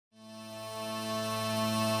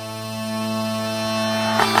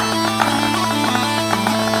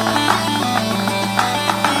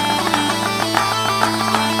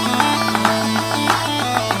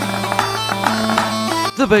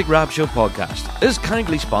Big Rab Show podcast is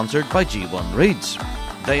kindly sponsored by G1 Reeds.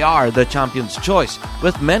 They are the champion's choice,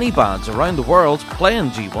 with many bands around the world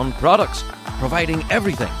playing G1 products, providing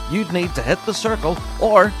everything you'd need to hit the circle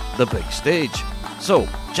or the big stage. So,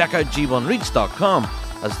 check out G1Reeds.com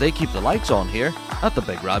as they keep the lights on here at the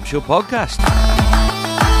Big Rab Show podcast.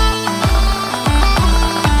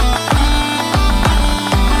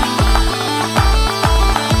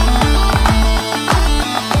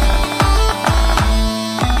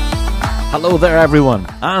 Hello there, everyone,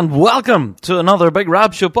 and welcome to another Big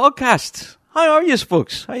Rab Show podcast. How are yous,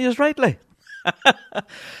 folks? How yous rightly?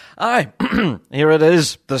 Aye, here it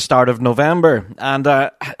is, the start of November, and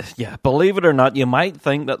believe it or not, you might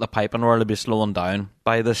think that the piping world will be slowing down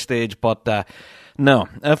by this stage, but no,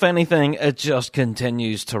 if anything, it just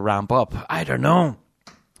continues to ramp up. I don't know.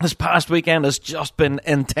 This past weekend has just been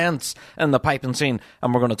intense in the piping scene,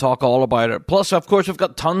 and we're going to talk all about it. Plus, of course, we've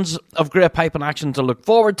got tons of great piping action to look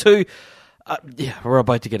forward to. We're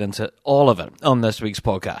about to get into all of it on this week's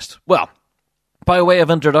podcast. Well, by way of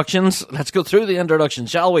introductions, let's go through the introduction,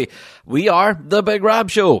 shall we? We are the Big Rab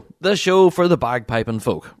Show, the show for the bagpiping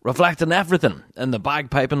folk, reflecting everything in the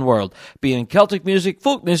bagpiping world, being Celtic music,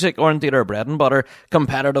 folk music, or indeed our bread and butter,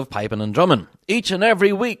 competitive piping and drumming. Each and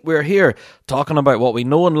every week we're here talking about what we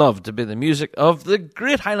know and love to be the music of the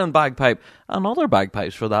Great Highland Bagpipe, and other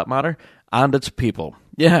bagpipes for that matter, and its people.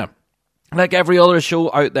 Yeah. Like every other show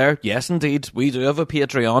out there, yes indeed, we do have a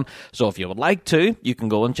Patreon, so if you would like to, you can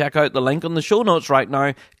go and check out the link on the show notes right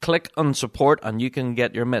now, click on support, and you can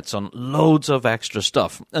get your mitts on loads of extra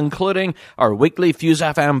stuff, including our weekly Fuse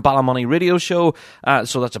FM Ballymoney radio show,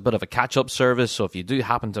 so that's a bit of a catch-up service, so if you do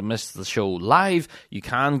happen to miss the show live, you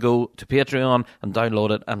can go to Patreon and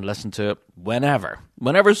download it and listen to it whenever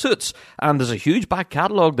suits. And there's a huge back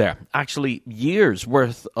catalogue there, actually years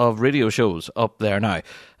worth of radio shows up there now.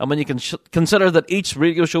 And when you can consider that each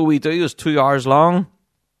radio show we do is 2 hours long,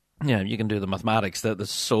 yeah, you can do the mathematics that there's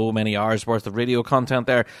so many hours worth of radio content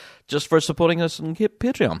there just for supporting us on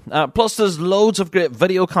Patreon. Plus there's loads of great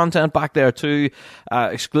video content back there too,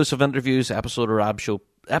 exclusive interviews, episodes of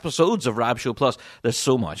Rab Show Plus. There's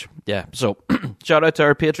so much. Yeah, so shout out to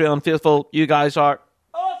our Patreon faithful. You guys are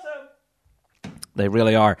They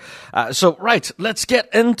really are. Right, let's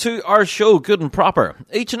get into our show good and proper.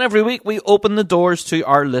 Each and every week we open the doors to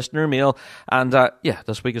our listener mail, and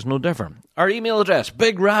this week is no different. Our email address,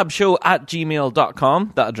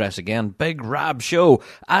 bigrabshow@gmail.com. That address again,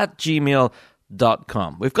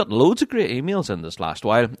 bigrabshow@gmail.com. We've got loads of great emails in this last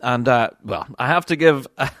while, and I have to give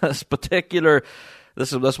this particular...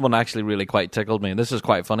 This one actually really quite tickled me, and this is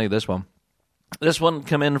quite funny, this one. This one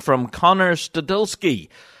came in from Conor Stadilski,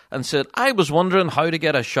 and said, I was wondering how to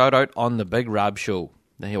get a shout-out on the Big Rab Show.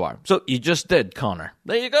 There you are. So, you just did, Conor.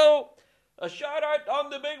 There you go. A shout-out on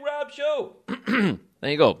the Big Rab Show.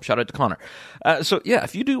 There you go. Shout-out to Conor.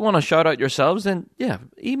 If you do want to shout-out yourselves, then,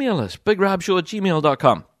 email us,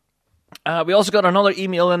 bigrabshow@gmail.com. We also got another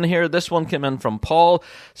email in here. This one came in from Paul,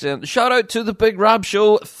 saying, shout out to the Big Rab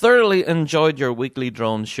Show. Thoroughly enjoyed your weekly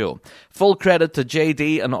drone show. Full credit to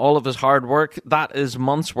JD and all of his hard work. That is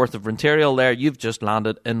months worth of material there. You've just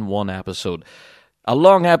landed in one episode. A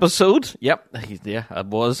long episode. Yep. Yeah, it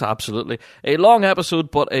was absolutely a long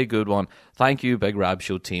episode, but a good one. Thank you, Big Rab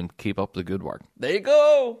Show team. Keep up the good work. There you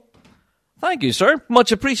go. Thank you, sir.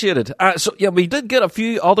 Much appreciated. We did get a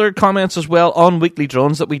few other comments as well on weekly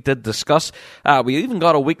drones that we did discuss. We even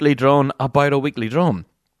got a weekly drone about a weekly drone.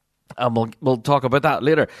 And we'll talk about that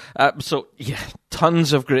later.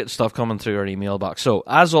 Tons of great stuff coming through our email box. So,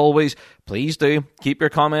 as always, please do keep your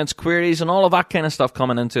comments, queries, and all of that kind of stuff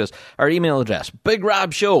coming into us. Our email address,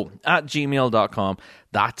 bigrabshow@gmail.com.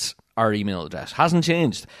 That's our email address. Hasn't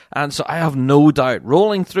changed. And so I have no doubt,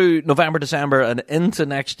 rolling through November, December, and into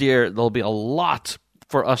next year, there'll be a lot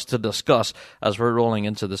for us to discuss as we're rolling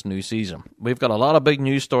into this new season. We've got a lot of big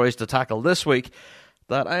news stories to tackle this week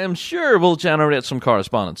that I am sure will generate some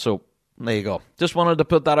correspondence. So, there you go. Just wanted to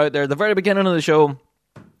put that out there at the very beginning of the show.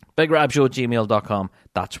 bigrabshow@gmail.com.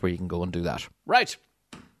 That's where you can go and do that. Right.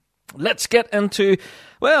 Let's get into,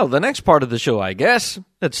 the next part of the show, I guess.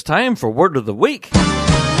 It's time for Word of the Week.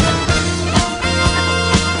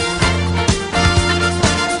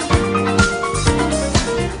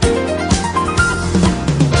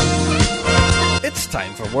 It's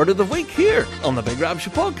time for Word of the Week here on the Big Rab Show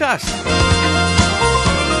podcast.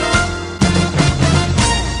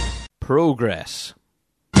 Progress.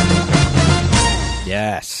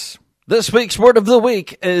 Yes. This week's Word of the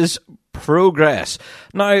Week is progress.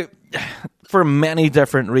 Now, for many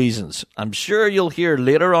different reasons. I'm sure you'll hear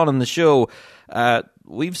later on in the show,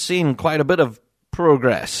 we've seen quite a bit of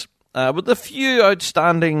progress with a few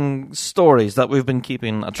outstanding stories that we've been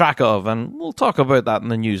keeping a track of, and we'll talk about that in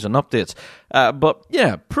the news and updates. But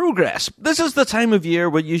yeah, progress. This is the time of year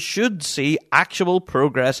where you should see actual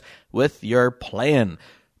progress with your playing.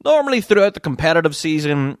 Normally throughout the competitive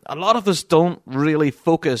season, a lot of us don't really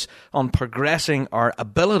focus on progressing our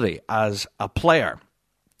ability as a player.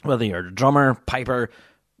 Whether you're a drummer, piper,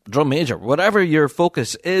 drum major, whatever your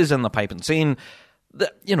focus is in the piping scene,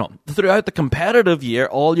 throughout the competitive year,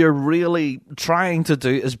 all you're really trying to do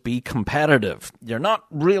is be competitive. You're not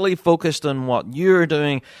really focused on what you're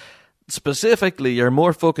doing. Specifically, you're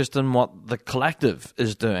more focused on what the collective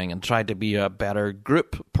is doing and try to be a better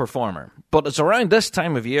group performer. But it's around this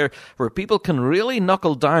time of year where people can really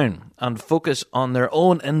knuckle down and focus on their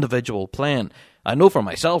own individual playing. I know for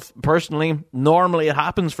myself, personally, normally it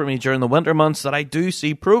happens for me during the winter months that I do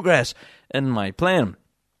see progress in my playing.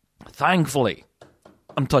 Thankfully,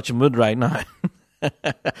 I'm touching wood right now.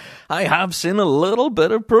 I have seen a little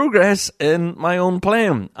bit of progress in my own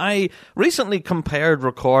playing. I recently compared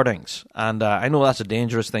recordings, and I know that's a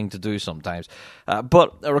dangerous thing to do sometimes,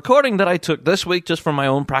 but a recording that I took this week just for my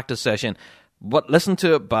own practice session, listened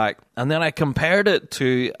to it back, and then I compared it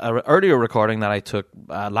to an earlier recording that I took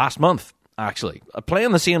last month, actually.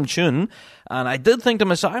 Playing the same tune, and I did think to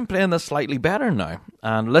myself, I'm playing this slightly better now.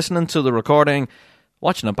 And listening to the recording,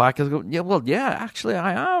 watching it back, I go, actually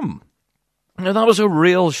I am. Now, that was a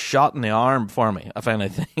real shot in the arm for me, if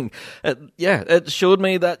anything. It showed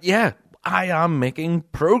me that, I am making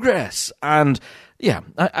progress. And,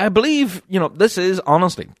 I believe, this is,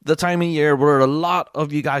 honestly, the time of year where a lot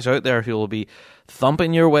of you guys out there who will be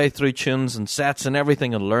thumping your way through tunes and sets and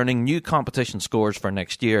everything and learning new competition scores for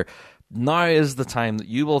next year. Now is the time that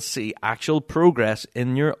you will see actual progress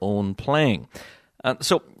in your own playing.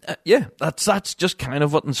 That's just kind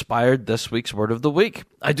of what inspired this week's Word of the Week.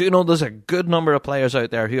 I do know there's a good number of players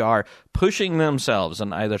out there who are pushing themselves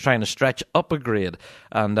and either trying to stretch up a grade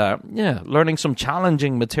and, learning some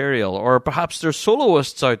challenging material, or perhaps there's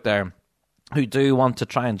soloists out there who do want to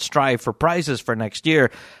try and strive for prizes for next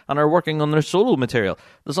year and are working on their solo material.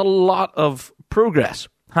 There's a lot of progress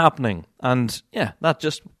happening, and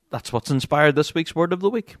that's what's inspired this week's Word of the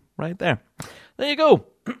Week, right there. There you go.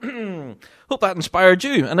 Hope that inspired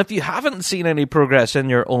you. And if you haven't seen any progress in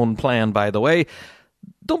your own playing, by the way,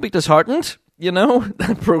 don't be disheartened.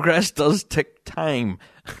 Progress does take time.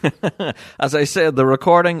 As I said, the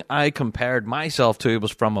recording I compared myself to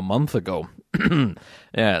was from a month ago.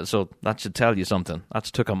 So that should tell you something. That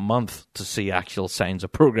took a month to see actual signs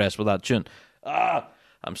of progress with that tune.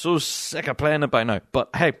 I'm so sick of playing it by now. But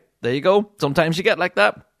hey, there you go. Sometimes you get like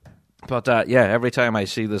that. But every time I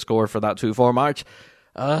see the score for that 2-4 march,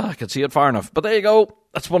 I can see it far enough. But there you go.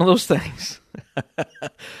 That's one of those things.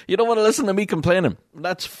 You don't want to listen to me complaining.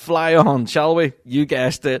 Let's fly on, shall we? You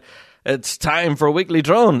guessed it. It's time for Weekly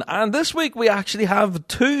Drone. And this week we actually have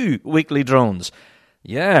 2 weekly drones.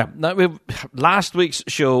 Yeah, last week's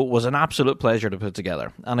show was an absolute pleasure to put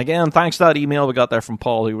together. And again, thanks to that email we got there from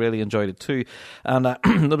Paul, who really enjoyed it too. And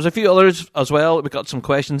there was a few others as well. We got some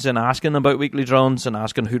questions in asking about weekly drones and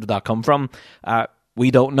asking who did that come from. We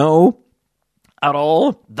don't know at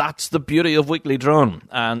all. That's the beauty of Weekly Drone.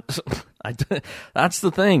 And that's the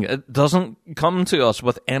thing. It doesn't come to us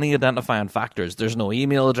with any identifying factors. There's no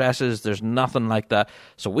email addresses. There's nothing like that.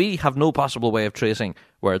 So we have no possible way of tracing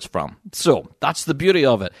where it's from. So that's the beauty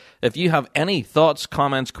of it. If you have any thoughts,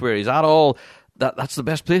 comments, queries at all, that's the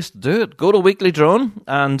best place to do it. Go to Weekly Drone,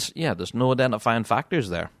 and there's no identifying factors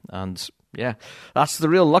there. And that's the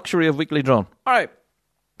real luxury of Weekly Drone. All right.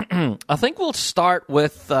 I think we'll start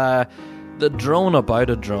with the drone about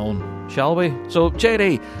a drone, shall we? So,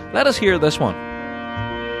 JD, let us hear this one.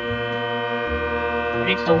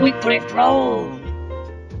 It's the Weekly Drone.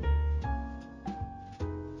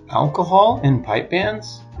 Alcohol in pipe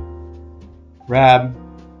bands? Rab,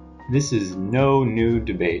 this is no new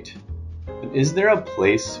debate. But is there a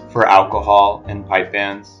place for alcohol in pipe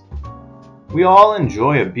bands? We all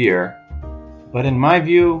enjoy a beer, but in my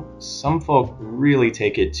view, some folk really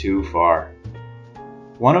take it too far.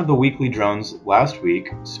 One of the weekly drones last week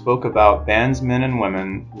spoke about bandsmen and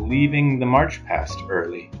women leaving the march past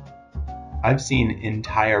early. I've seen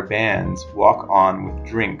entire bands walk on with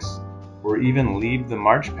drinks or even leave the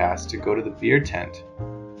march past to go to the beer tent.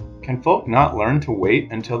 Can folk not learn to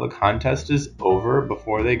wait until the contest is over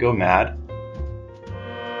before they go mad?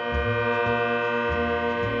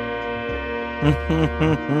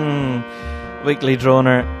 Weekly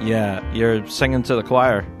Droner, yeah, you're singing to the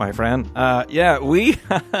choir, my friend.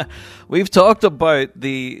 We've talked about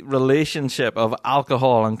the relationship of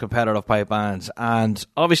alcohol and competitive pipe bands, and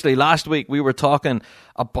obviously last week we were talking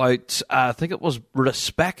about, I think it was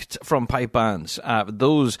respect from pipe bands,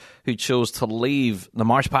 those who chose to leave the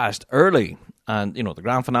march past early, and you know the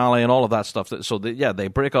grand finale and all of that stuff. So they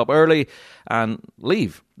break up early and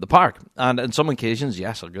leave the park, and in some occasions,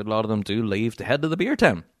 yes, a good lot of them do leave to head to the beer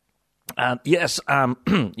tent. And yes,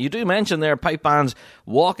 you do mention there pipe bands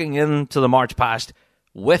walking into the march past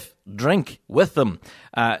with drink with them.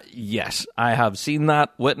 Yes, I have seen that,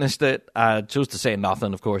 witnessed it. Chose to say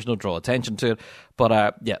nothing, of course, don't draw attention to it.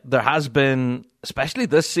 But there has been, especially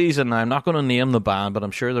this season, I'm not going to name the band, but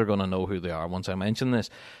I'm sure they're going to know who they are once I mention this.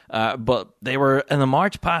 But they were in the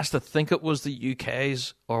march past, I think it was the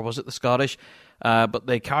UK's, or was it the Scottish? But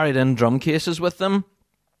they carried in drum cases with them.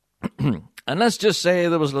 And let's just say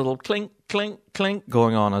there was a little clink, clink, clink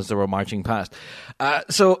going on as they were marching past.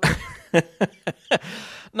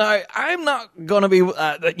 Now, I'm not going to be,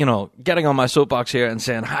 getting on my soapbox here and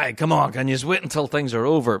saying, "Hi, come on, can you just wait until things are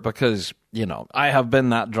over?" Because, I have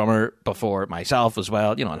been that drummer before myself as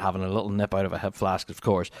well, and having a little nip out of a hip flask, of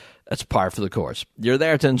course. It's par for the course. You're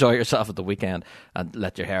there to enjoy yourself at the weekend and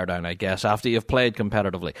let your hair down, I guess, after you've played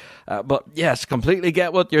competitively. But yes, completely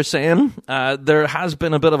get what you're saying. There has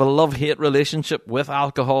been a bit of a love-hate relationship with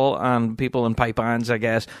alcohol and people in pipe bands, I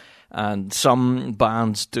guess. And some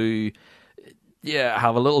bands do,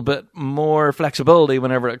 have a little bit more flexibility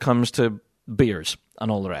whenever it comes to beers and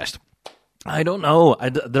all the rest. I don't know.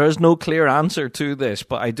 There is no clear answer to this,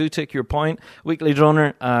 but I do take your point, Weekly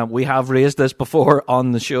Droner. We have raised this before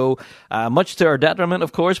on the show. Much to our detriment,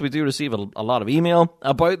 of course. We do receive a lot of email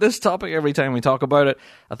about this topic every time we talk about it.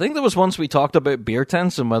 I think there was once we talked about beer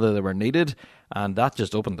tents and whether they were needed, and that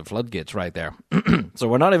just opened the floodgates right there. So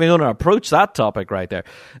we're not even going to approach that topic right there.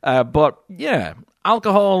 But yeah,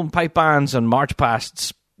 alcohol, pipe bands, and march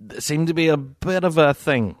pasts seem to be a bit of a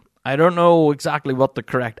thing. I don't know exactly what the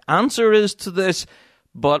correct answer is to this,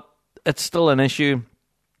 but it's still an issue.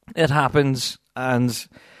 It happens, and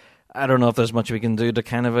I don't know if there's much we can do to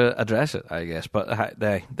kind of address it, I guess. But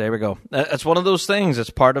there we go. It's one of those things.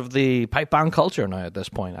 It's part of the pipe band culture now at this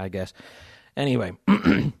point, I guess. Anyway,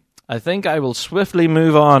 I think I will swiftly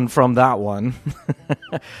move on from that one.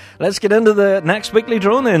 Let's get into the next Weekly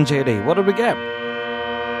Drone then, JD. What did we get?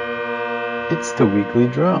 It's the Weekly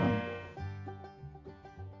Drone.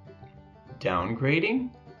 Downgrading?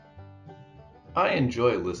 I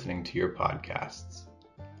enjoy listening to your podcasts.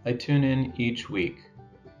 I tune in each week.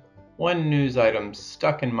 One news item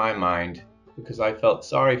stuck in my mind because I felt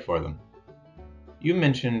sorry for them. You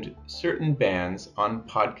mentioned certain bands on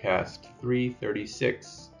podcast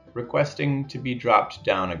 336 requesting to be dropped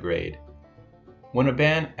down a grade. When a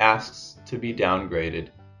band asks to be downgraded,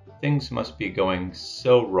 things must be going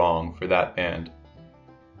so wrong for that band.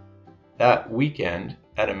 That weekend,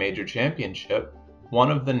 at a major championship,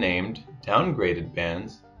 one of the named downgraded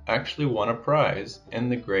bands actually won a prize in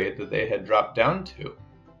the grade that they had dropped down to.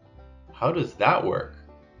 How does that work?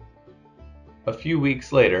 A few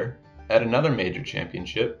weeks later, at another major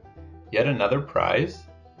championship, yet another prize?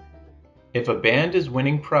 If a band is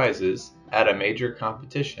winning prizes at a major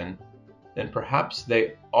competition, then perhaps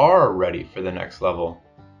they are ready for the next level.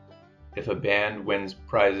 If a band wins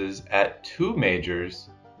prizes at 2 majors,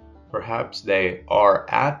 perhaps they are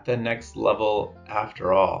at the next level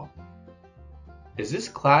after all. Is this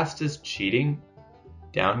classed as cheating?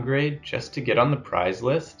 Downgrade just to get on the prize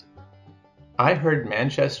list? I heard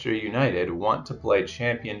Manchester United want to play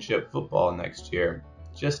championship football next year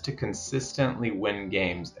just to consistently win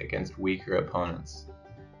games against weaker opponents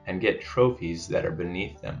and get trophies that are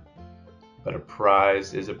beneath them. But a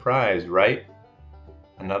prize is a prize, right?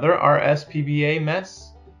 Another RSPBA mess?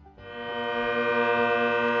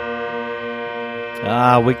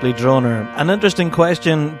 Weekly Droner. An interesting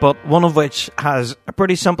question, but one of which has a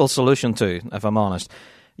pretty simple solution to, if I'm honest.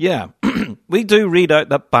 Yeah, we do read out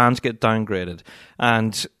that bands get downgraded.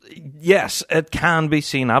 And yes, it can be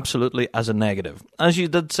seen absolutely as a negative. As you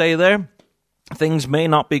did say there, things may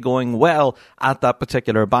not be going well at that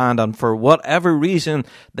particular band, and for whatever reason,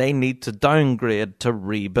 they need to downgrade to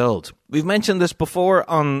rebuild. We've mentioned this before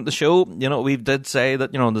on the show. We did say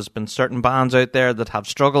that, there's been certain bands out there that have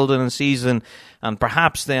struggled in a season and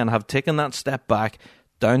perhaps then have taken that step back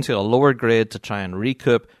down to a lower grade to try and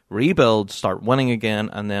recoup, rebuild, start winning again,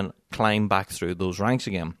 and then climb back through those ranks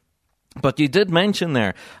again. But you did mention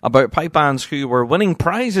there about pipe bands who were winning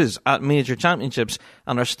prizes at major championships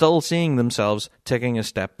and are still seeing themselves taking a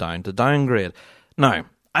step down to downgrade. Now,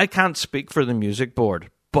 I can't speak for the music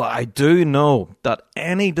board, But I do know that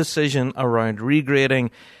any decision around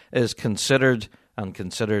regrading is considered and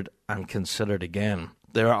considered and considered again.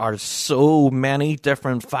 There are so many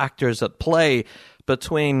different factors at play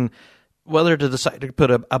between whether to decide to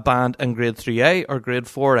put a band in grade 3A or grade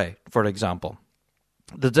 4A, for example.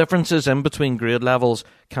 The differences in between grade levels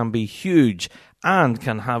can be huge and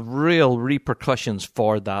can have real repercussions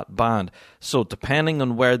for that band. So depending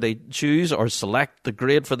on where they choose or select the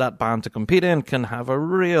grade for that band to compete in can have a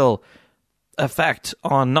real effect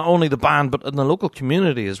on not only the band but in the local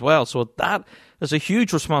community as well. So that is a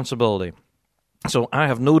huge responsibility. So I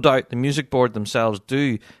have no doubt the music board themselves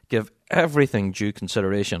do give everything due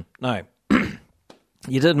consideration. Now,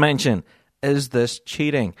 you did mention, is this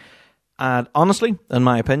cheating? And honestly, in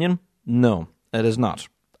my opinion, no, it is not.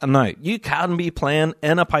 And now, you can be playing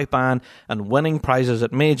in a pipe band and winning prizes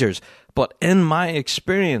at majors, but in my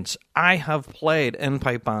experience, I have played in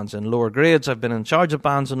pipe bands in lower grades. I've been in charge of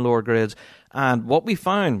bands in lower grades, and what we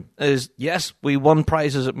found is, yes, we won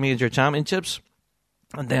prizes at major championships,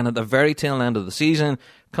 and then at the very tail end of the season,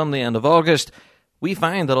 come the end of August, we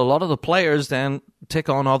find that a lot of the players then take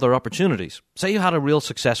on other opportunities. Say you had a real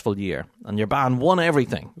successful year, and your band won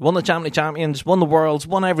everything. Won the champions, won the worlds,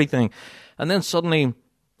 won everything. And then suddenly,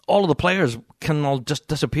 all of the players can all just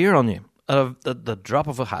disappear on you at the drop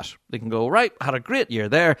of a hat. They can go, right, I had a great year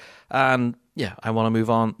there, and yeah, I want to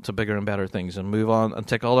move on to bigger and better things, and move on and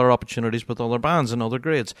take other opportunities with other bands and other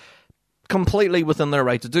grades. Completely within their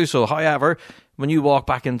right to do so. However, when you walk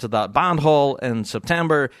back into that band hall in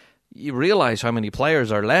September, you realise how many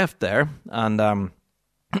players are left there, and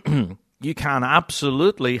you can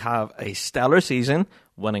absolutely have a stellar season,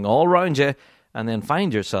 winning all round you, and then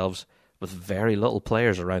find yourselves with very little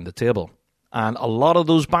players around the table. And a lot of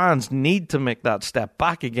those bands need to make that step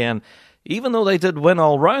back again, even though they did win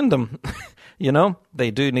all round them. You know,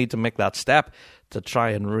 they do need to make that step to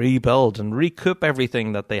try and rebuild and recoup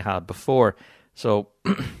everything that they had before. So,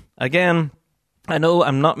 again, I know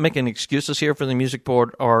I'm not making excuses here for the music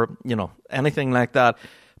board or, you know, anything like that,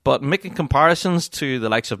 but making comparisons to the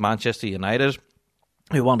likes of Manchester United,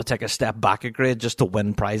 who want to take a step back a grade just to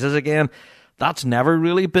win prizes again, that's never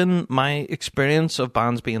really been my experience of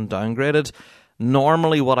bands being downgraded.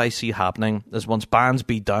 Normally what I see happening is once bands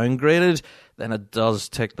be downgraded, then it does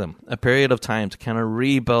take them a period of time to kind of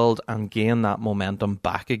rebuild and gain that momentum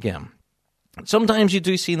back again. Sometimes you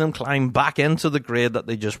do see them climb back into the grade that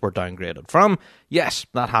they just were downgraded from. Yes,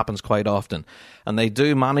 that happens quite often. And they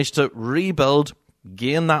do manage to rebuild,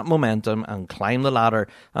 gain that momentum, and climb the ladder.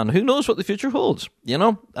 And who knows what the future holds, you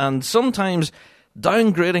know? And sometimes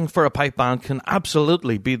downgrading for a pipe band can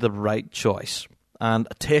absolutely be the right choice. And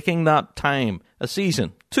taking that time, a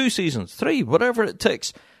season, 2 seasons, 3, whatever it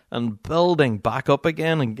takes, and building back up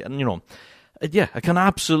again, and you know, yeah, it can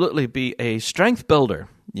absolutely be a strength builder,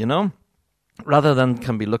 you know? Rather than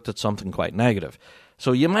can be looked at something quite negative.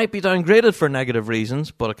 So you might be downgraded for negative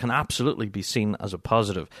reasons, but it can absolutely be seen as a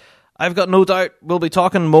positive. I've got no doubt we'll be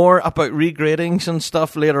talking more about regradings and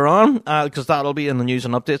stuff later on, because that'll be in the news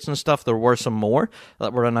and updates and stuff. There were some more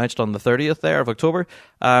that were announced on the 30th there of October.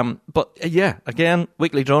 But yeah, again,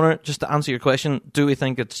 Weekly Droner, just to answer your question, do we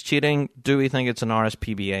think it's cheating? Do we think it's an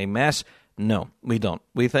RSPBA mess? No, we don't.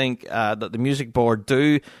 We think that the music board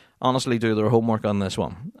do honestly do their homework on this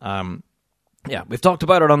one. Yeah, we've talked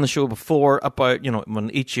about it on the show before, about, you know,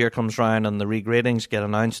 when each year comes round and the regradings get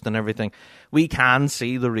announced and everything, we can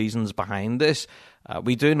see the reasons behind this.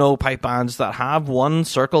 We do know pipe bands that have won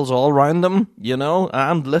circles all round them, you know,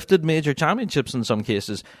 and lifted major championships in some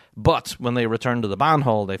cases, but when they return to the band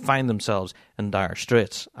hall, they find themselves in dire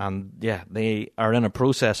straits, and yeah, they are in a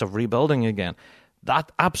process of rebuilding again.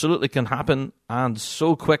 That absolutely can happen, and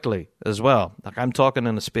so quickly as well. Like, I'm talking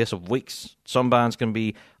in the space of weeks. Some bands can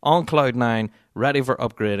be on cloud 9, ready for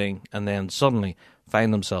upgrading, and then suddenly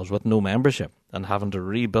find themselves with no membership and having to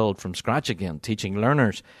rebuild from scratch again, teaching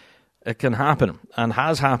learners. It can happen, and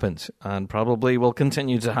has happened, and probably will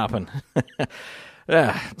continue to happen.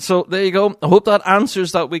 Yeah, so there you go. I hope that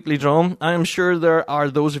answers that weekly drone. I'm sure there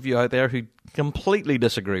are those of you out there who completely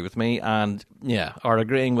disagree with me and, yeah, are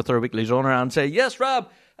agreeing with our weekly droner and say, yes, Rob,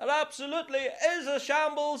 it absolutely is a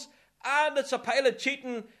shambles and it's a pile of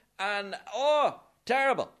cheating and, oh,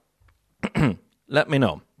 terrible. Let me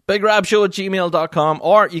know. BigRabShow@gmail.com,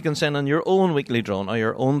 or you can send in your own weekly drone or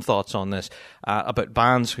your own thoughts on this about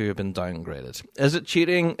bands who have been downgraded. Is it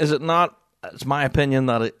cheating? Is it not? It's my opinion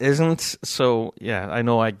that it isn't. So, yeah, I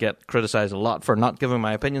know I get criticized a lot for not giving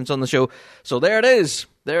my opinions on the show. So there it is.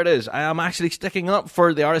 there it is. I am actually sticking up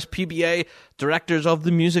for the RSPBA directors of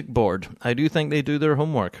the music board. I do think they do their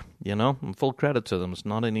homework, and full credit to them. It's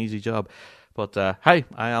not an easy job. But, hey,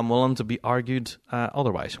 I am willing to be argued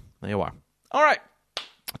otherwise. There you are. All right.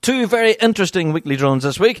 2 very interesting weekly drones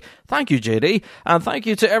this week. Thank you, JD. And thank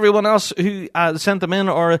you to everyone else who sent them in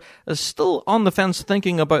or is still on the fence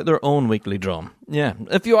thinking about their own weekly drone. Yeah.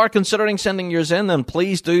 If you are considering sending yours in, then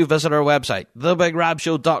please do visit our website,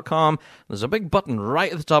 thebigrabshow.com. There's a big button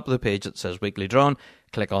right at the top of the page that says weekly drone.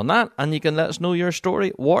 Click on that and you can let us know your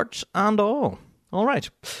story, warts and all. All right.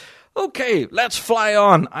 Okay, let's fly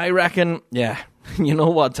on. I reckon, you know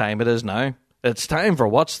what time it is now. It's time for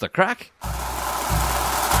What's the Crack?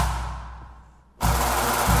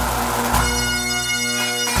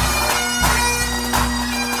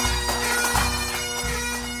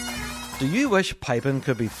 Do you wish piping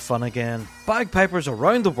could be fun again? Bagpipers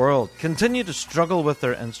around the world continue to struggle with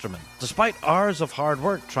their instrument, despite hours of hard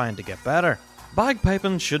work trying to get better.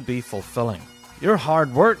 Bagpiping should be fulfilling. Your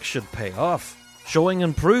hard work should pay off, showing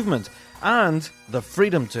improvement and the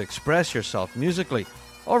freedom to express yourself musically.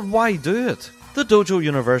 Or why do it? The Dojo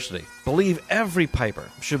University believe every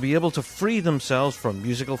piper should be able to free themselves from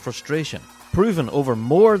musical frustration, proven over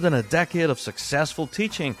more than a decade of successful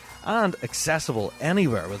teaching and accessible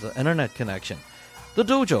anywhere with an internet connection. The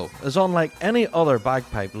Dojo is unlike any other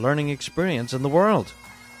bagpipe learning experience in the world.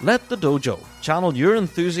 Let the Dojo channel your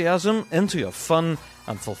enthusiasm into a fun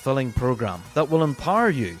and fulfilling program that will empower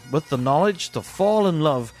you with the knowledge to fall in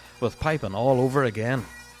love with piping all over again.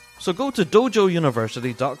 So go to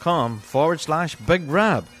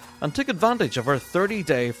dojouniversity.com/BigRab and take advantage of our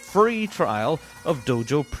 30-day free trial of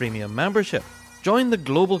Dojo Premium membership. Join the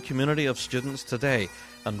global community of students today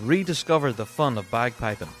and rediscover the fun of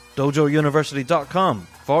bagpiping.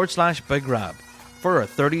 dojouniversity.com/BigRab for a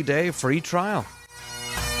 30-day free trial.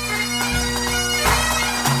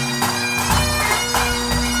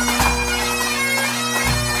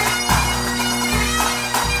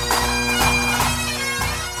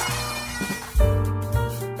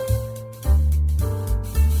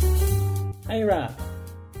 Hey Rob,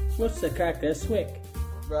 what's the crack this week?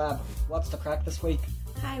 Rob, what's the crack this week?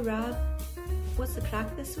 Hi Rob, what's the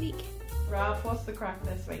crack this week? Rob, what's the crack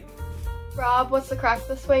this week? Rob, what's the crack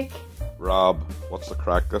this week? Rob, what's the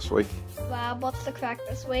crack this week? Rob, what's the crack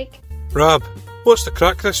this week? Rob, what's the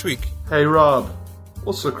crack this week? Hey Rob,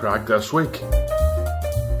 what's the crack this week?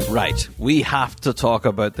 Right, we have to talk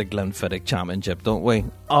about the Glenfiddich Championship, don't we?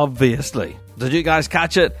 Obviously. Did you guys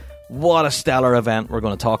catch it? What a stellar event. We're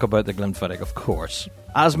going to talk about the Glenfiddich, of course.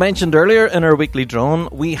 As mentioned earlier in our weekly drone,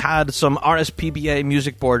 we had some RSPBA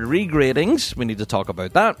Music Board regradings. We need to talk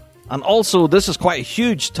about that. And also, this is quite a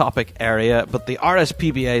huge topic area, but the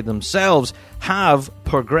RSPBA themselves have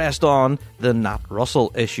progressed on the Nat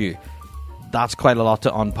Russell issue. That's quite a lot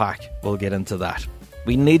to unpack. We'll get into that.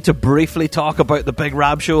 We need to briefly talk about the Big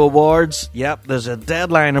Rab Show Awards. Yep, there's a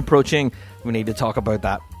deadline approaching. We need to talk about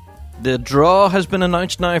that. The draw has been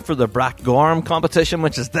announced now for the Brack Gorm competition,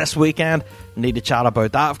 which is this weekend. Need to chat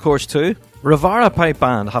about that, of course, too. Rivara Pipe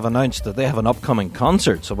Band have announced that they have an upcoming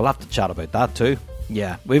concert, so we'll have to chat about that, too.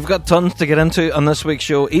 Yeah, we've got tons to get into on this week's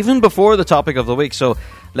show, even before the topic of the week, so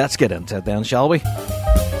let's get into it then, shall we?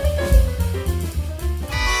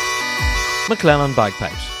 McLennan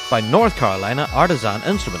Bagpipes by North Carolina artisan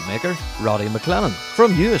instrument maker Roddy McLennan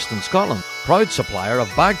from Euston, Scotland. Proud supplier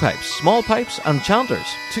of bagpipes, small pipes and chanters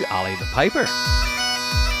to Ali the Piper.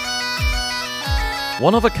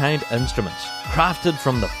 One-of-a-kind instruments, crafted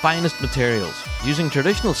from the finest materials, using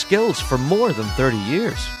traditional skills for more than 30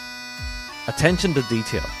 years. Attention to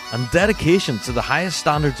detail and dedication to the highest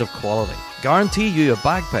standards of quality guarantee you a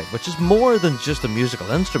bagpipe which is more than just a musical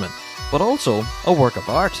instrument, but also a work of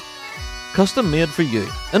art. Custom made for you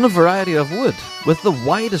in a variety of wood with the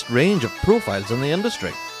widest range of profiles in the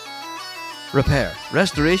industry. Repair,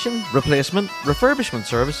 restoration, replacement, refurbishment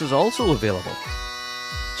services also available.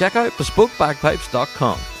 Check out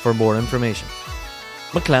bespokebagpipes.com for more information.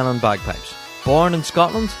 McLennan Bagpipes, born in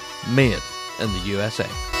Scotland, made in the USA.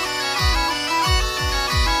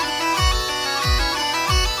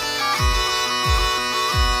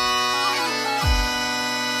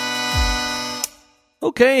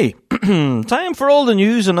 Okay, time for all the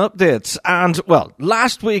news and updates. And, well,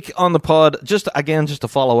 last week on the pod, just to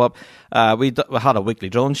follow up, we had a weekly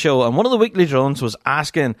drone show, and one of the weekly drones was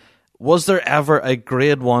asking, was there ever a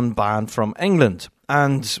grade 1 band from England?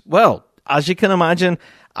 And, well, as you can imagine,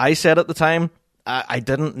 I said at the time, I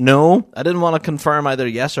didn't know. I didn't want to confirm either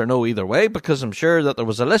yes or no either way, because I'm sure that there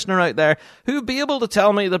was a listener out there who'd be able to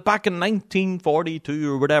tell me that back in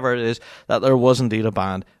 1942 or whatever it is, that there was indeed a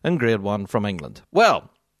band in grade 1 from England. Well,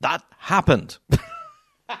 that happened.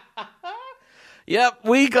 Yep,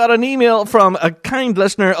 we got an email from a kind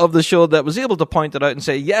listener of the show that was able to point it out and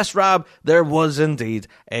say, yes, Rob, there was indeed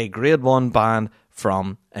a Grade 1 band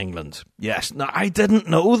from England. Yes, now I didn't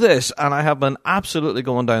know this, and I have been absolutely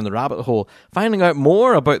going down the rabbit hole, finding out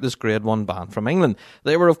more about this Grade 1 band from England.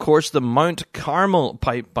 They were, of course, the Mount Carmel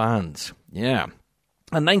Pipe Band. Yeah.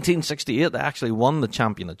 In 1968, they actually won the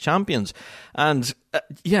Champion of Champions. And,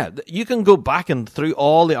 you can go back and through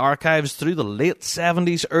all the archives through the late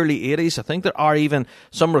 70s, early 80s. I think there are even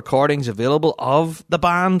some recordings available of the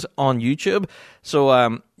band on YouTube.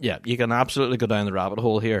 So, you can absolutely go down the rabbit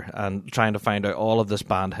hole here and trying to find out all of this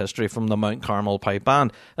band history from the Mount Carmel Pipe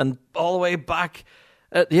Band. And all the way back,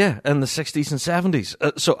 in the 60s and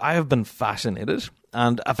 70s. So I have been fascinated.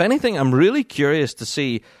 And if anything, I'm really curious to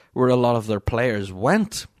see where a lot of their players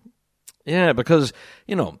went. Yeah, because,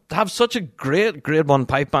 to have such a great Grade 1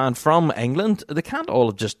 pipe band from England, they can't all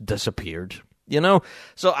have just disappeared,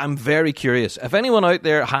 So I'm very curious. If anyone out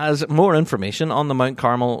there has more information on the Mount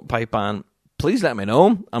Carmel Pipe Band, please let me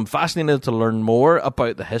know. I'm fascinated to learn more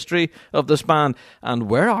about the history of this band and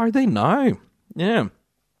where are they now? Yeah.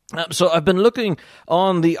 So I've been looking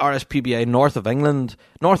on the RSPBA North England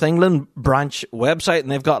branch website,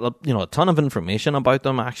 and they've got a ton of information about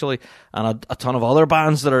them actually, and a ton of other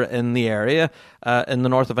bands that are in the area in the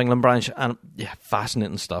North of England branch, and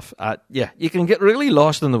fascinating stuff. You can get really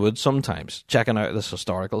lost in the woods sometimes checking out this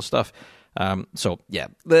historical stuff. The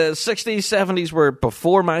 60s, 70s were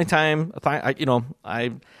before my time.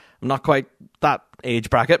 I'm not quite that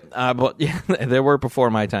age bracket, but they were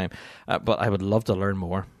before my time. But I would love to learn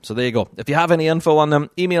more. So there you go. If you have any info on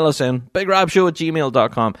them, email us in,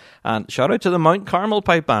 bigrabshow@gmail.com. And shout out to the Mount Carmel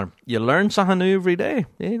Pipe Band. You learn something new every day.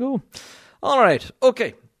 There you go. All right.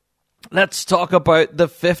 Okay. Let's talk about the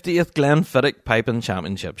 50th Glenfiddich Piping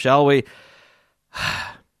Championship, shall we?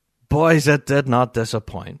 Boys, it did not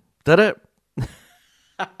disappoint. Did it?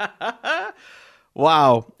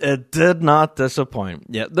 Wow, it did not disappoint.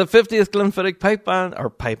 Yeah, the 50th Glenfiddich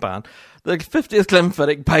the 50th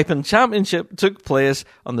Glenfiddich Piping Championship took place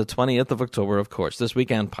on the 20th of October, of course, this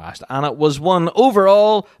weekend past, and it was won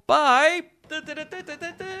overall by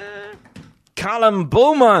Callum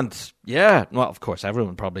Beaumont. Yeah, well, of course,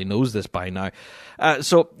 everyone probably knows this by now.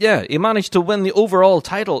 He managed to win the overall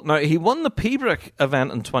title. Now, he won the Pembroke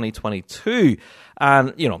event in 2022,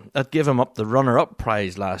 and, it gave him up the runner-up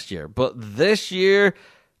prize last year. But this year,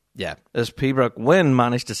 his Pembroke win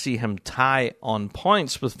managed to see him tie on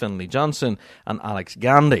points with Finlay Johnson and Alex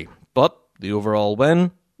Gandy. But the overall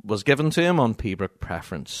win was given to him on Pembroke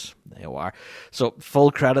preference. There you are. So,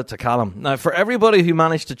 full credit to Callum. Now, for everybody who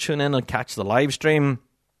managed to tune in and catch the live stream,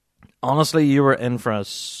 honestly, you were in for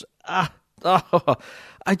us. I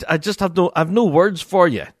just have no words for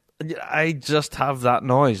you. I just have that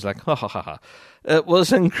noise, like, ha ha ha ha. It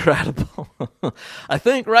was incredible. I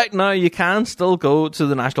think right now you can still go to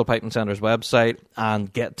the National Piping Centre's website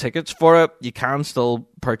and get tickets for it. You can still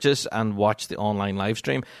purchase and watch the online live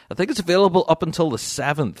stream. I think it's available up until the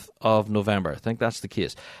 7th of November. I think that's the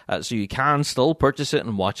case. So you can still purchase it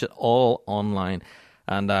and watch it all online.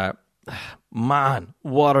 And man,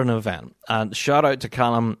 what an event. And shout out to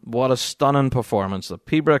Callum. What a stunning performance. The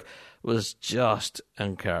Pembroke was just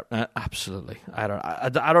incredible. Absolutely. I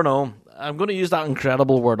don't know. I'm going to use that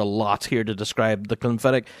incredible word a lot here to describe the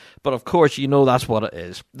Glenfiddich, but of course you know that's what it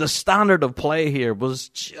is. The standard of play here was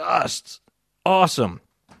just awesome.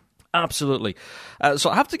 Absolutely.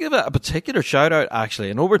 So I have to give a particular shout out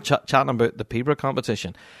actually, and over chatting about the Pembroke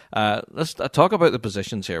competition, let's talk about the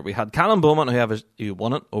positions here. We had Callum Beaumont who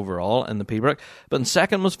won it overall in the Pembroke, but in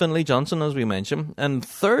second was Finlay Johnson, as we mentioned, and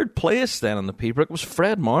third place then in the Pembroke was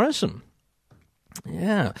Fred Morrison.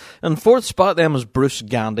 Yeah. And fourth spot then was Bruce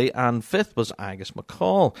Gandy, and fifth was Angus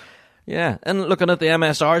McCall. Yeah, and looking at the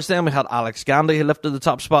MSRs then, we had Alex Gandy who lifted the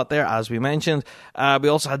top spot there, as we mentioned. We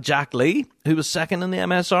also had Jack Lee, who was second in the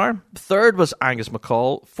MSR. Third was Angus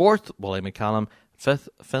McCall. Fourth, Willie McCallum. Fifth,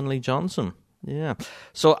 Finlay Johnson. Yeah.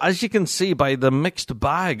 So as you can see by the mixed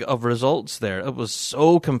bag of results there, it was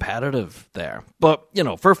so competitive there. But,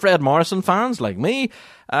 for Fred Morrison fans like me,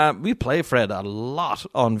 we play Fred a lot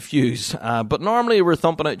on Fuse. But normally we're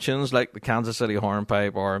thumping out tunes like the Kansas City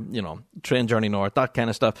Hornpipe or, Train Journey North, that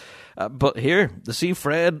kind of stuff. But here, to see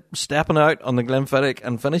Fred stepping out on the Glenfiddich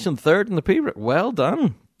and finishing third in the Pembroke, well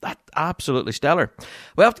done. That's absolutely stellar.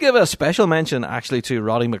 We have to give a special mention, actually, to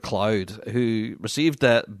Roddy McLeod, who received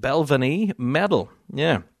the Belvenie Medal.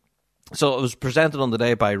 Yeah. So it was presented on the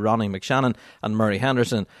day by Ronnie McShannon and Murray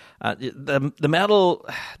Henderson. The medal,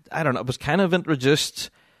 I don't know, it was kind of introduced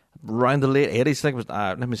around the late 80s. I think it was,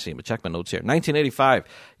 let me see, check my notes here. 1985,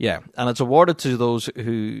 yeah. And it's awarded to those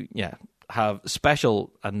who, have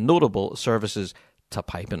special and notable services to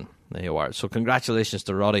piping. There you are. So congratulations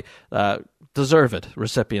to Roddy, deserved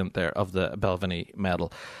recipient there of the Belvini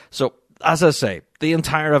medal. So as I say, the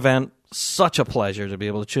entire event, such a pleasure to be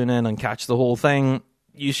able to tune in and catch the whole thing.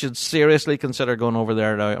 You should seriously consider going over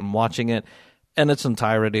there now and watching it in its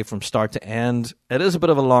entirety from start to end. It is a bit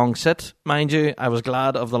of a long sit, mind you. I was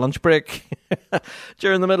glad of the lunch break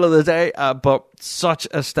during the middle of the day, but such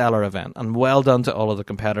a stellar event, and well done to all of the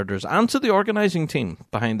competitors and to the organising team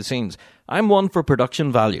behind the scenes. I'm one for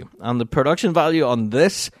production value, and the production value on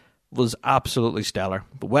this was absolutely stellar.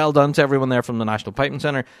 But well done to everyone there from the National Piping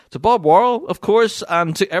Centre, to Bob Worrell, of course,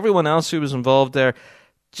 and to everyone else who was involved there.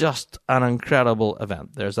 Just an incredible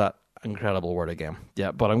event. There's that incredible word again.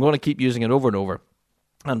 Yeah, but I'm going to keep using it over and over.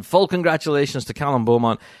 And full congratulations to Callum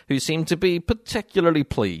Beaumont, who seemed to be particularly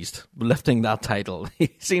pleased lifting that title.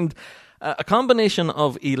 He seemed a combination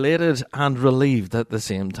of elated and relieved at the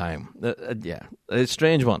same time. Yeah, a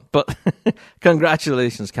strange one. But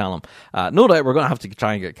congratulations, Callum. No doubt we're going to have to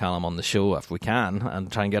try and get Callum on the show if we can, and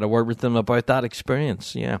try and get a word with him about that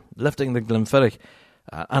experience. Yeah, lifting the Glenfiddich.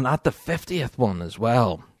 And at the 50th one as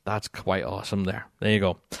well. That's quite awesome there. There you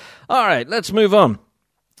go. All right, let's move on.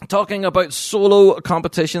 Talking about solo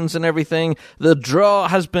competitions and everything, the draw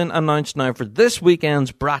has been announced now for this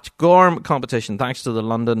weekend's Brat Gorm competition, thanks to the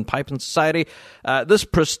London Piping Society. This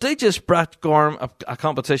prestigious Brat Gorm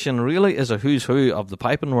competition really is a who's who of the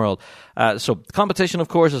piping world. So the competition, of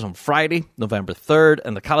course, is on Friday, November 3rd,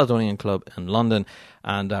 in the Caledonian Club in London,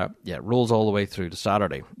 and it rolls all the way through to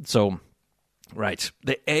Saturday. So, right,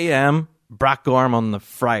 the AM Brat Gorm on the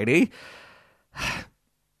Friday.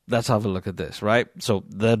 Let's have a look at this, right? So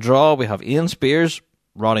the draw, we have Ian Spears,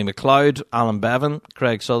 Roddy McLeod, Alan Bevan,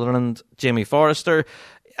 Craig Sutherland, Jamie Forrester,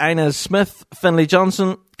 Inez Smith, Finlay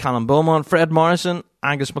Johnson, Callum Beaumont, Fred Morrison,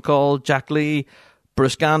 Angus McCall, Jack Lee,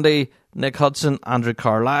 Bruce Gandy, Nick Hudson, Andrew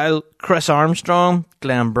Carlisle, Chris Armstrong,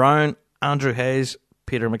 Glenn Brown, Andrew Hayes,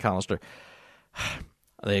 Peter McAllister.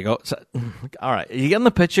 There you go. So, all right, you getting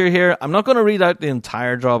the picture here? I'm not going to read out the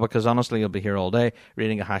entire draw because honestly you'll be here all day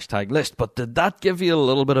reading a hashtag list, but did that give you a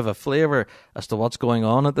little bit of a flavour as to what's going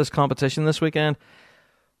on at this competition this weekend?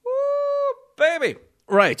 Woo, baby!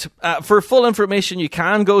 Right, for full information you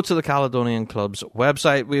can go to the Caledonian Club's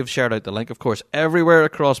website. We've shared out the link, of course, everywhere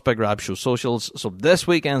across Big Rab Show socials. So this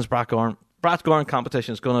weekend's Brat Gorm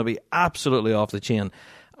competition is going to be absolutely off the chain.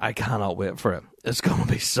 I cannot wait for it. It's going to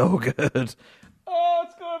be so good. Oh,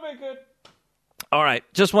 it's going to be good. All right,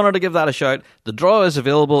 just wanted to give that a shout. The draw is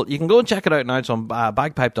available. You can go and check it out now. It's on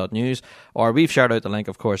bagpipe.news, or we've shared out the link,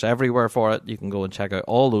 of course, everywhere for it. You can go and check out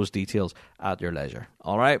all those details at your leisure.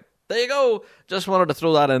 All right, there you go. Just wanted to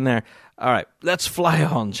throw that in there. All right, let's fly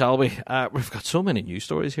on, shall we? We've got so many news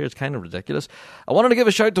stories here, it's kind of ridiculous. I wanted to give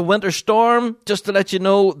a shout to Winter Storm, just to let you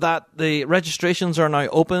know that the registrations are now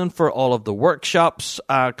open for all of the workshops,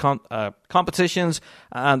 competitions,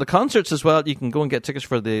 and the concerts as well. You can go and get tickets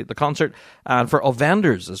for the concert, and for all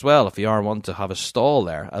vendors as well, if you are wanting to have a stall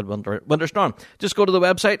there at Winter Storm. Just go to the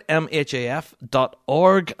website,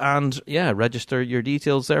 mhaf.org, and register your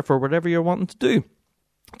details there for whatever you're wanting to do.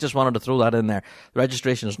 Just wanted to throw that in there. The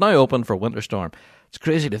registration is now open for Winter Storm. It's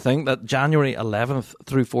crazy to think that January 11th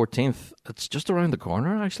through 14th, it's just around the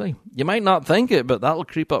corner, actually. You might not think it, but that'll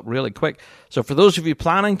creep up really quick. So for those of you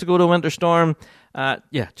planning to go to Winter Storm,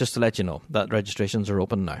 just to let you know that registrations are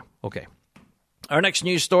open now. Okay. Our next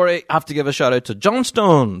news story, I have to give a shout out to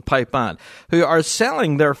Johnstone Pipe Band, who are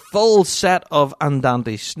selling their full set of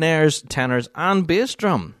Andante snares, tenors, and bass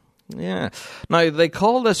drum. Yeah. Now, they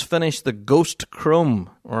call this finish the Ghost Chrome,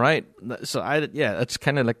 all right? So, it's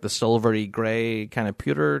kind of like the silvery grey kind of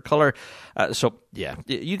pewter colour.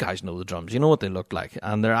 You guys know the drums. You know what they look like,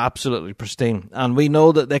 and they're absolutely pristine. And we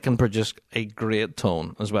know that they can produce a great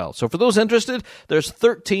tone as well. So, for those interested, there's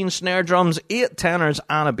 13 snare drums, 8 tenors,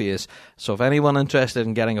 and a bass. So, if anyone interested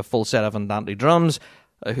in getting a full set of Andante drums,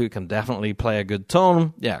 who can definitely play a good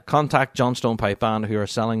tone, contact Johnstone Pipe Band, who are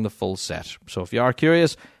selling the full set. So, if you are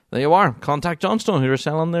curious, there you are. Contact Johnstone, who are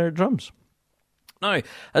selling their drums. Now,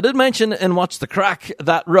 I did mention in What's the Crack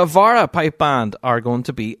that Ravara Pipe Band are going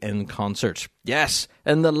to be in concert. Yes,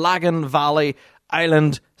 in the Lagan Valley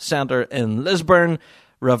Island Centre in Lisburn,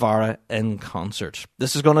 Ravara in concert.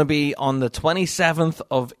 This is going to be on the 27th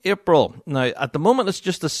of April. Now, at the moment, it's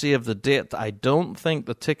just to save the date. I don't think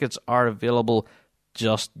the tickets are available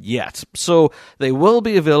just yet. So they will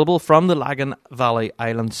be available from the Lagan Valley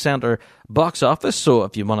Island Centre box office. So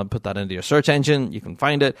if you want to put that into your search engine, you can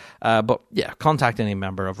find it. But yeah, contact any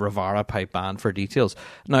member of Rivara Pipe Band for details.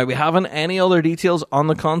 Now, we haven't any other details on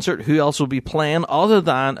the concert, who else will be playing, other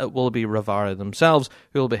than it will be Rivara themselves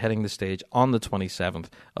who will be hitting the stage on the 27th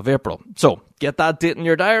of April. So get that date in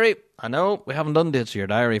your diary. I know we haven't done dates in your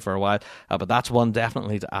diary for a while, but that's one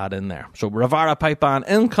definitely to add in there. So Rivara Pipe Band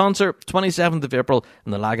in concert, 27th of April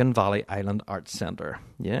in the Lagan Valley Island Arts Centre.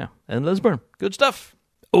 Yeah, in Lisburn. Good stuff.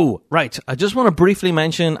 Oh, right. I just want to briefly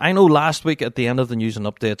mention, I know last week at the end of the news and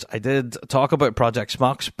updates, I did talk about Project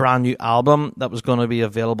Smok's brand new album that was going to be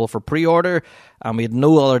available for pre-order, and we had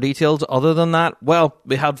no other details other than that. Well,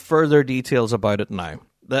 we have further details about it now.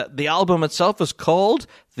 The album itself is called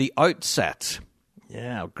The Outset.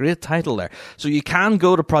 Yeah, great title there. So you can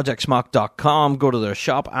go to projectsmock.com, go to their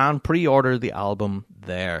shop, and pre-order the album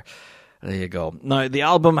there. There you go. Now, the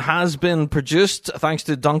album has been produced thanks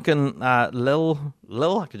to Duncan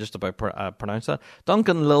Lil, I could just about pronounce that,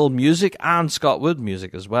 Duncan Lil Music and Scott Wood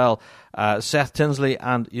Music as well. Seth Tinsley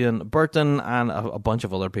and Ian Burton and a bunch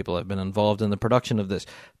of other people have been involved in the production of this.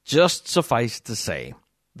 Just suffice to say,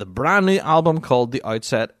 the brand new album called The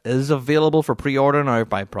Outset is available for pre-order now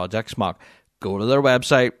by Project Smock. Go to their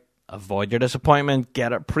website, avoid your disappointment,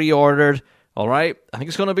 get it pre-ordered. All right, I think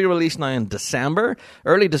it's going to be released now in December,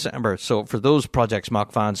 early December. So for those Project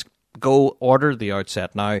Smock fans, go order The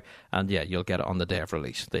Outset now, and yeah, you'll get it on the day of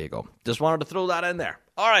release. There you go. Just wanted to throw that in there.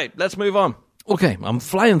 All right, let's move on. Okay, I'm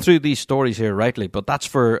flying through these stories here rightly, but that's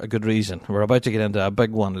for a good reason. We're about to get into a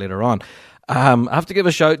big one later on. I have to give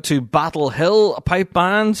a shout to Battle Hill Pipe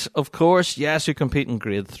Band, of course, yes, who compete in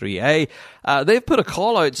Grade 3A. They've put a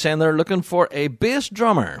call out saying they're looking for a bass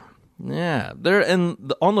drummer. Yeah, they're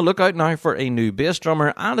on the lookout now for a new bass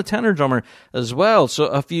drummer and a tenor drummer as well.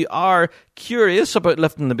 So if you are curious about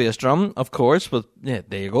lifting the bass drum, of course, there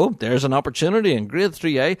you go. There's an opportunity in Grade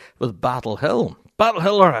 3A with Battle Hill. Battle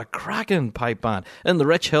Hill are a cracking pipe band in the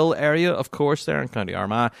Rich Hill area, of course, there in County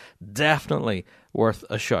Armagh. Definitely worth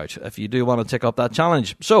a shout if you do want to take up that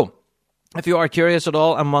challenge. So, if you are curious at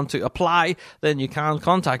all and want to apply, then you can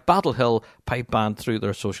contact Battle Hill Pipe Band through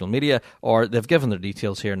their social media, or they've given their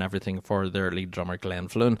details here and everything for their lead drummer, Glenn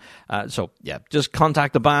Floon. So, yeah, just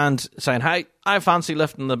contact the band saying, "Hi, I fancy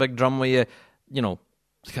lifting the big drum with you. You know,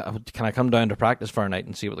 can I come down to practice for a night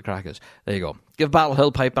and see what the crack is?" There you go. Give Battle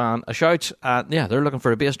Hill Pipe Band a shout. Yeah, they're looking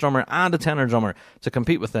for a bass drummer and a tenor drummer to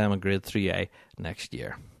compete with them in Grade 3A next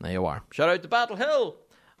year. There you are. Shout out to Battle Hill.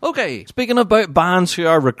 Okay, speaking about bands who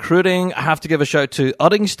are recruiting, I have to give a shout to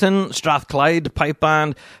Uddingston Strathclyde Pipe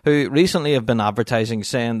Band, who recently have been advertising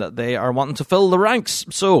saying that they are wanting to fill the ranks.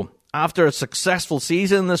 So, after a successful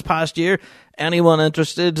season this past year, anyone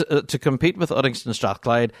interested to compete with Uddingston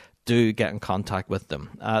Strathclyde, do get in contact with them.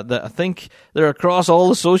 I think they're across all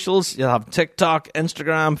the socials. You'll have TikTok,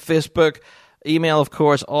 Instagram, Facebook, email, of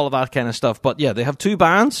course, all of that kind of stuff. But yeah, they have two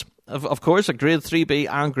bands, of course, a Grade 3B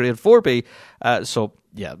and Grade 4B. So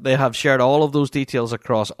yeah, they have shared all of those details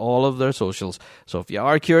across all of their socials. So if you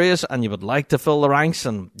are curious and you would like to fill the ranks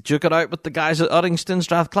and duke it out with the guys at Uddingston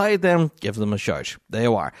Strathclyde, then give them a shout. There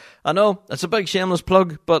you are. I know, it's a big shameless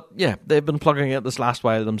plug, but yeah, they've been plugging it this last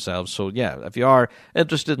while themselves. So yeah, if you are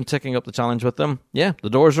interested in taking up the challenge with them, yeah, the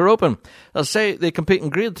doors are open. I'll say they compete in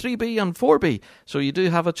Grade 3B and 4B, so you do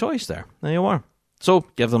have a choice there. There you are. So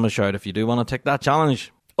give them a shout if you do want to take that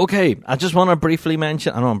challenge. Okay, I just want to briefly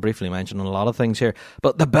mention, I know I'm briefly mentioning a lot of things here,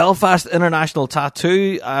 but the Belfast International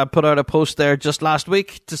Tattoo put out a post there just last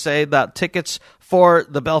week to say that tickets for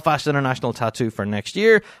the Belfast International Tattoo for next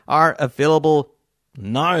year are available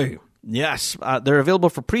now. Yes, they're available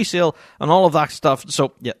for pre-sale and all of that stuff.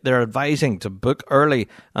 So, yeah, they're advising to book early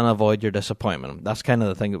and avoid your disappointment. That's kind of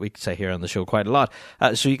the thing that we say here on the show quite a lot.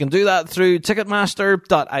 So you can do that through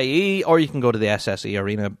ticketmaster.ie, or you can go to the SSE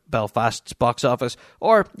Arena Belfast's box office,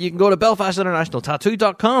 or you can go to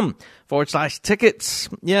belfastinternationaltattoo.com/tickets.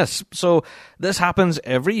 Yes, so this happens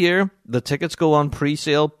every year. The tickets go on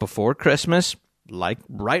pre-sale before Christmas, like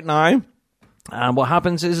right now. And what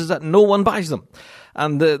happens is that no one buys them.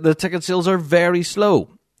 And the ticket sales are very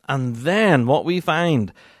slow. And then what we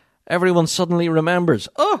find, everyone suddenly remembers,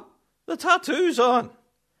 oh, the tattoo's on.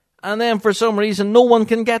 And then for some reason, no one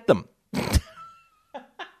can get them.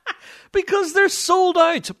 Because they're sold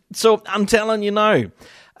out. So I'm telling you now,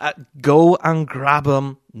 go and grab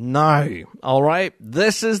them now. All right?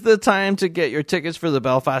 This is the time to get your tickets for the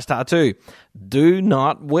Belfast Tattoo. Do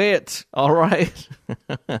not wait. All right?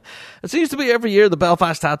 It seems to be every year the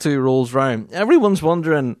Belfast Tattoo rolls round. Everyone's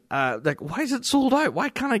wondering, why is it sold out? Why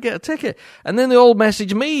can't I get a ticket? And then they all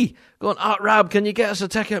message me going, Rob, can you get us a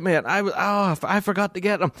ticket, mate? I forgot to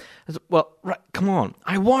get them. I said, well, right, come on.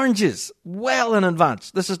 I warned you well in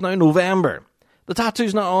advance. This is now November. The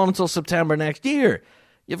tattoo's not on until September next year.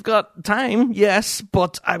 You've got time, yes,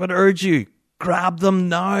 but I would urge you, grab them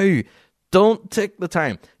now. Don't take the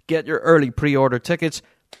time. Get your early pre-order tickets,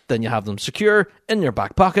 then you have them secure in your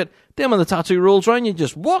back pocket. Then when the tattoo rolls around, you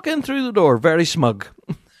just walk in through the door, very smug.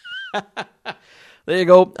 There you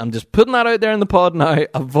go. I'm just putting that out there in the pod now.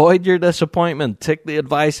 Avoid your disappointment. Take the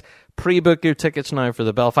advice. Pre-book your tickets now for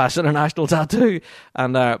the Belfast International Tattoo.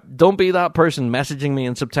 And don't be that person messaging me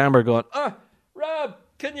in September going, Rob,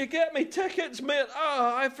 can you get me tickets, mate?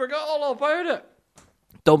 I forgot all about it.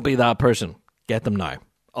 Don't be that person. Get them now.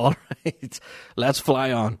 All right. Let's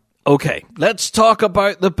fly on. Okay. Let's talk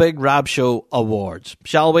about the Big Rab Show Awards,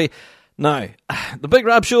 shall we? Now, the Big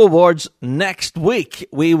Rab Show Awards next week,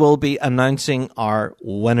 we will be announcing our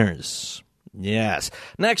winners. Yes.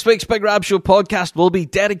 Next week's Big Rab Show podcast will be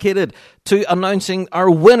dedicated to announcing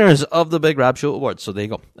our winners of the Big Rab Show Awards. So there you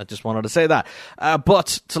go. I just wanted to say that.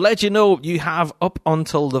 But to let you know, you have up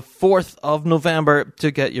until the 4th of November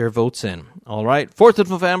to get your votes in. All right. 4th of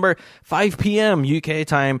November, 5 p.m. UK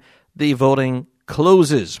time, the voting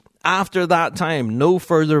closes. After that time, no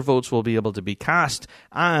further votes will be able to be cast,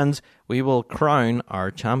 and we will crown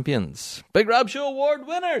our champions. Big Rab Show Award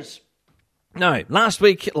winners. Now, last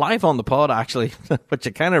week, live on the pod, actually, which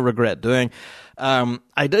I kind of regret doing,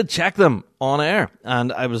 I did check them on air,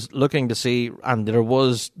 and I was looking to see, and there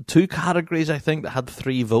was 2 categories, I think, that had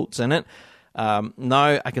 3 votes in it.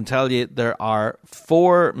 Now, I can tell you there are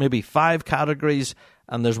 4, maybe 5 categories,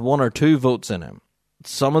 and there's 1 or 2 votes in it.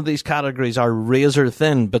 Some of these categories are razor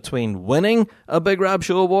thin between winning a Big Rab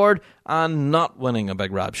Show Award and not winning a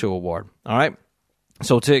Big Rab Show Award. All right?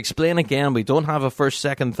 So to explain again, we don't have a first,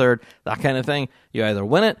 second, third, that kind of thing. You either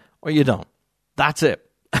win it or you don't. That's it.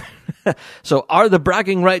 So are the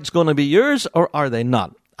bragging rights going to be yours or are they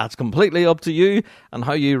not? That's completely up to you and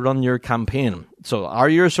how you run your campaign. So are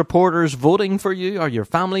your supporters voting for you? Are your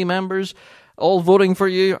family members all voting for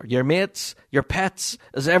you? Your mates? Your pets?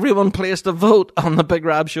 Has everyone placed a vote on the Big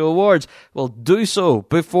Rab Show Awards? Well, do so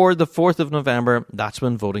before the 4th of November. That's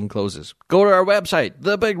when voting closes. Go to our website,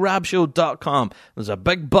 thebigrabshow.com. There's a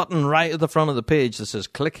big button right at the front of the page that says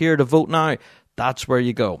click here to vote now. That's where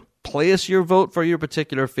you go. Place your vote for your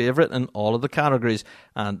particular favourite in all of the categories,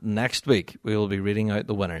 and next week we will be reading out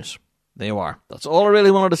the winners. There you are. That's all I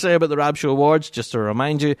really wanted to say about the Rab Show Awards, just to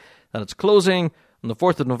remind you that it's closing on the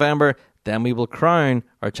 4th of November. Then we will crown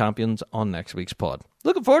our champions on next week's pod.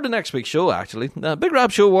 Looking forward to next week's show, actually. The Big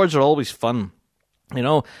Rab Show Awards are always fun. You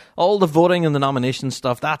know, all the voting and the nomination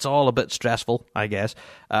stuff, that's all a bit stressful, I guess.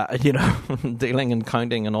 Dealing and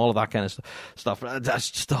counting and all of that kind of stuff.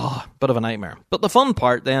 That's just a bit of a nightmare. But the fun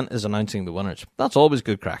part then is announcing the winners. That's always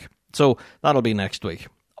good crack. So that'll be next week.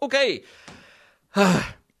 Okay.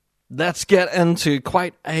 Let's get into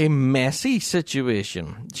quite a messy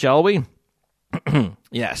situation, shall we?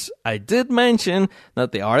 Yes, I did mention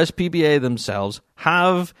that the RSPBA themselves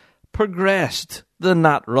have progressed the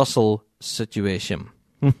Nat Russell situation.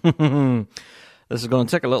 This is going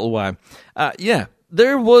to take a little while.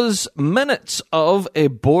 There was minutes of a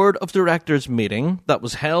board of directors meeting that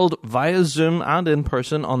was held via Zoom and in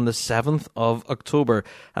person on the 7th of October,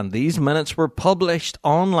 and these minutes were published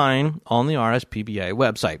online on the RSPBA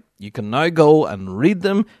website. You can now go and read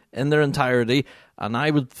them in their entirety, and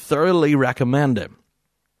I would thoroughly recommend it.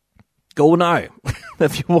 Go now,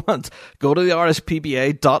 if you want. Go to the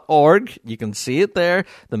rspba.org. You can see it there.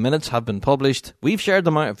 The minutes have been published. We've shared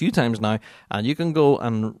them out a few times now, and you can go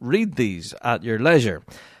and read these at your leisure.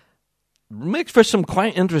 Makes for some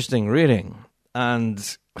quite interesting reading.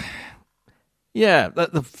 And yeah,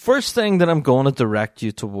 the first thing that I'm going to direct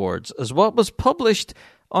you towards is what was published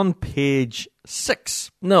on page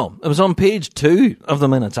 6. No, it was on page 2 of the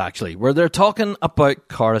minutes, actually, where they're talking about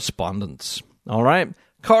correspondence. All right?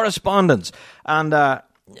 Correspondence. And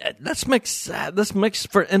this makes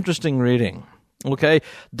for interesting reading. Okay?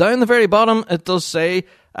 Down the very bottom, it does say,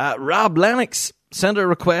 Rob Lennox sent a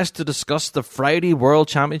request to discuss the Friday World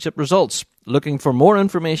Championship results, looking for more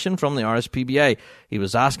information from the RSPBA. He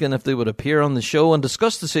was asking if they would appear on the show and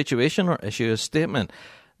discuss the situation or issue a statement.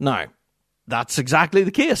 Now, that's exactly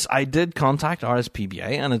the case. I did contact RSPBA,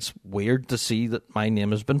 and it's weird to see that my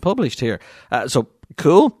name has been published here. So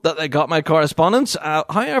cool that they got my correspondence.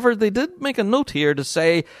 However, they did make a note here to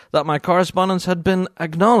say that my correspondence had been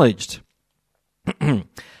acknowledged.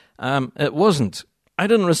 It wasn't. I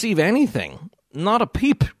didn't receive anything. Not a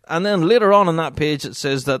peep. And then later on that page, it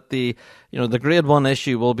says that the grade 1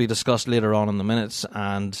 issue will be discussed later on in the minutes,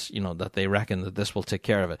 and, that they reckon that this will take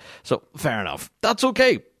care of it. So, fair enough. That's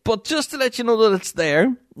okay. But just to let you know that it's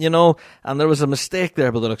there, and there was a mistake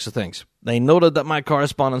there by the looks of things. They noted that my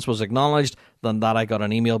correspondence was acknowledged, then that I got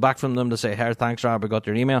an email back from them to say, "Hey, thanks, Rob, I got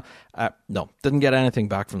your email." No, didn't get anything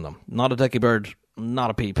back from them. Not a dicky bird. Not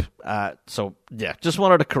a peep. So, yeah, just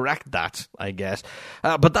wanted to correct that, I guess.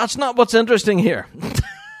 But that's not what's interesting here.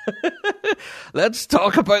 Let's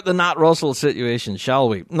talk about the Nat Russell situation, shall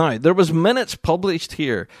we? Now, there was minutes published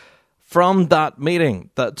here from that meeting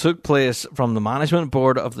that took place from the management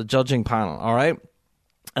board of the judging panel, all right?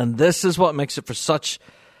 And this is what makes it for such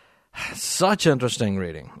interesting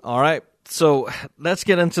reading, all right? So let's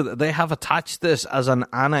get into it. They have attached this as an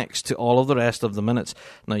annex to all of the rest of the minutes.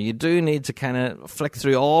 Now, you do need to kind of flick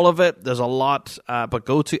through all of it. There's a lot, but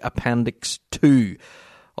go to Appendix 2.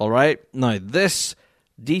 All right? Now, this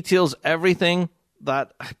details everything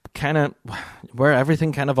where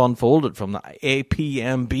everything kind of unfolded from the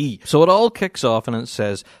APMB. So it all kicks off and it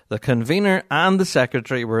says, the convener and the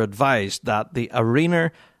secretary were advised that the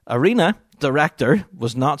arena director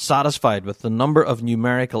was not satisfied with the number of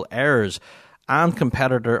numerical errors and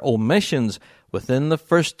competitor omissions within the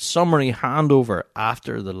first summary handover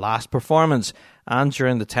after the last performance and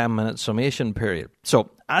during the 10-minute summation period.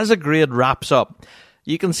 So, as a grade wraps up,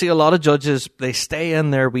 you can see a lot of judges, they stay in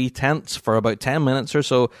their wee tents for about 10 minutes or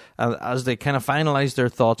so as they kind of finalise their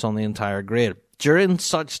thoughts on the entire grade. During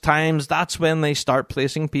such times, that's when they start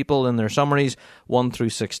placing people in their summaries 1 through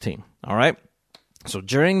 16. All right? So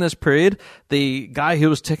during this period, the guy who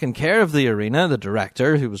was taking care of the arena, the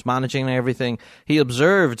director who was managing everything, he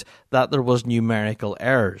observed that there was numerical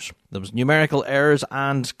errors. There was numerical errors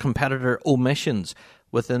and competitor omissions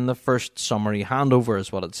within the first summary handover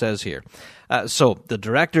is what it says here. So the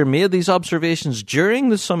director made these observations during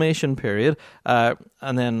the summation period, and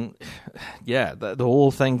then, the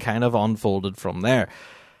whole thing kind of unfolded from there.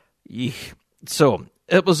 So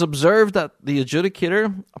it was observed that the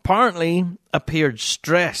adjudicator apparently appeared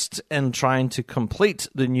stressed in trying to complete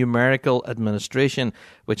the numerical administration,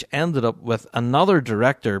 which ended up with another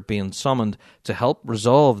director being summoned to help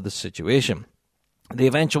resolve the situation. The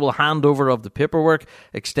eventual handover of the paperwork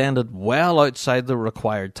extended well outside the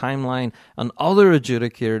required timeline, and other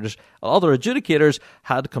adjudicators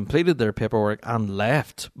had completed their paperwork and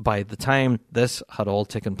left by the time this had all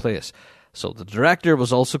taken place. So the director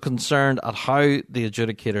was also concerned at how the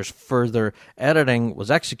adjudicator's further editing was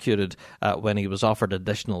executed when he was offered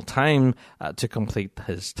additional time to complete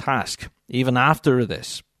his task. Even after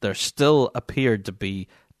this, there still appeared to be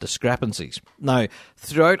discrepancies. Now,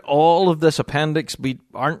 throughout all of this appendix, we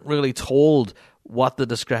aren't really told what the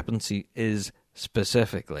discrepancy is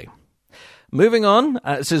specifically. Moving on,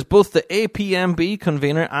 it says both the APMB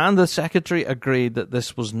convener and the secretary agreed that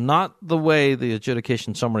this was not the way the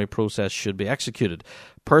adjudication summary process should be executed.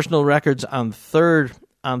 Personal records and third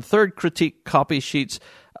critique copy sheets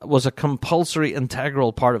was a compulsory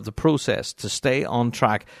integral part of the process to stay on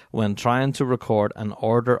track when trying to record an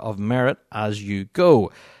order of merit as you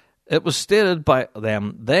go. It was stated by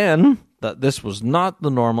them then that this was not the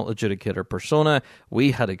normal adjudicator persona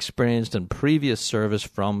we had experienced in previous service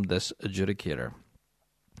from this adjudicator.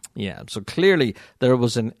 Yeah, so clearly there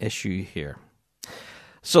was an issue here.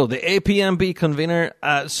 So the APMB convener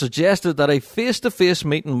suggested that a face-to-face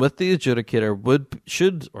meeting with the adjudicator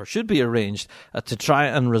should be arranged to try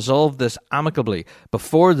and resolve this amicably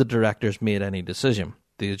before the directors made any decision.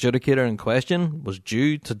 The adjudicator in question was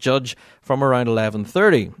due to judge from around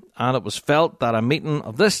 11:30, and it was felt that a meeting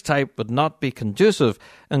of this type would not be conducive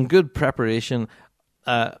in good preparation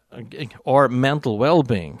or mental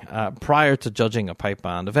well-being prior to judging a pipe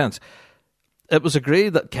band event. It was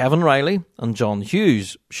agreed that Kevin Riley and John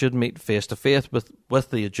Hughes should meet face-to-face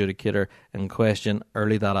with the adjudicator in question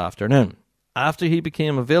early that afternoon, after he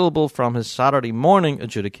became available from his Saturday morning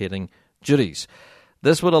adjudicating duties.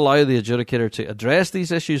 This would allow the adjudicator to address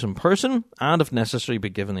these issues in person and, if necessary, be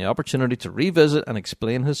given the opportunity to revisit and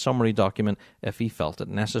explain his summary document if he felt it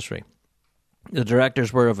necessary. The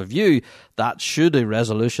directors were of a view that should a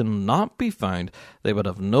resolution not be found, they would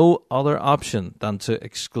have no other option than to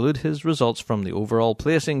exclude his results from the overall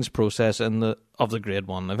placings process of the Grade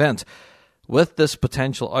 1 event. With this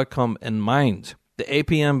potential outcome in mind, the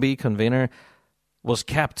APMB convener was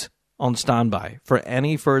kept on standby for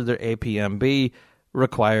any further APMB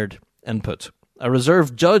required input. A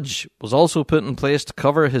reserve judge was also put in place to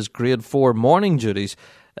cover his Grade 4 morning duties,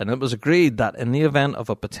 and it was agreed that in the event of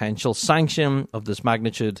a potential sanction of this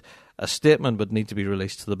magnitude, a statement would need to be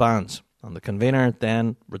released to the bands, and the convener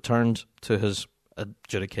then returned to his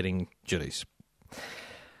adjudicating duties.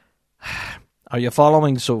 Are you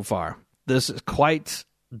following so far? This is quite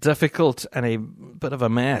difficult and a bit of a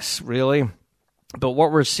mess, really. But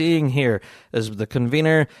what we're seeing here is the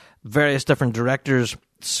convener, various different directors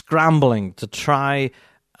scrambling to try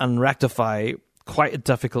and rectify quite a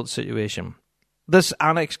difficult situation. This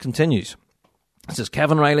annex continues. It says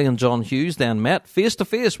Kevin Riley and John Hughes then met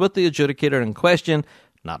face-to-face with the adjudicator in question,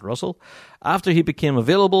 Nat Russell, after he became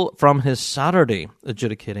available from his Saturday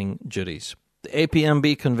adjudicating duties. The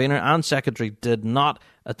APMB convener and secretary did not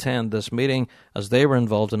attend this meeting as they were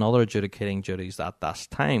involved in other adjudicating duties at that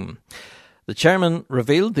time. The chairman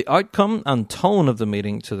revealed the outcome and tone of the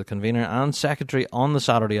meeting to the convener and secretary on the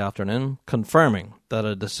Saturday afternoon, confirming that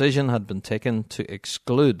a decision had been taken to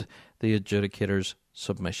exclude the adjudicator's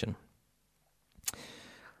submission.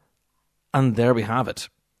 And there we have it.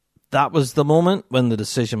 That was the moment when the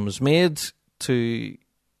decision was made to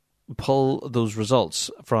pull those results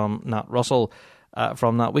from Nat Russell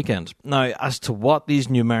from that weekend. Now, as to what these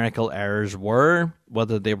numerical errors were,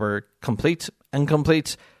 whether they were complete,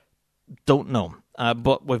 incomplete, don't know.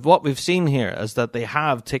 But with what we've seen here is that they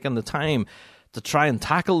have taken the time to try and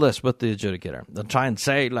tackle this with the adjudicator. They'll try and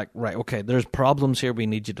say, like, right, okay, there's problems here, we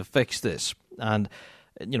need you to fix this. And,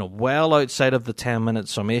 you know, well outside of the 10-minute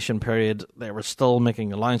summation period, they were still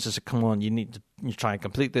making allowances. Come on, you try and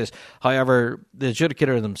complete this. However, the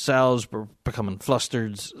adjudicator themselves were becoming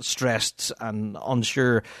flustered, stressed, and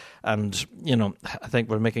unsure. And, you know, I think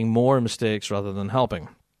we're making more mistakes rather than helping.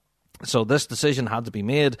 So this decision had to be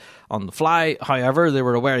made on the fly. However, they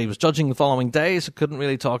were aware he was judging the following day, so couldn't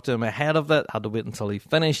really talk to him ahead of it. Had to wait until he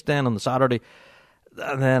finished then on the Saturday.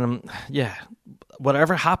 And then,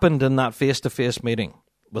 whatever happened in that face-to-face meeting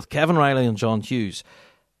with Kevin Riley and John Hughes,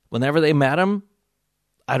 whenever they met him,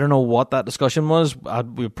 I don't know what that discussion was.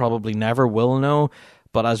 We probably never will know.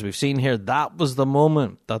 But as we've seen here, that was the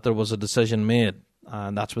moment that there was a decision made.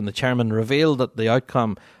 And that's when the chairman revealed that the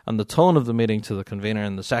outcome and the tone of the meeting to the convener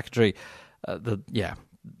and the secretary,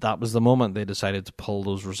 that was the moment they decided to pull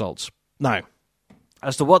those results. Now,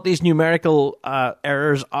 as to what these numerical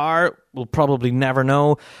errors are, we'll probably never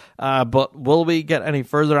know. But will we get any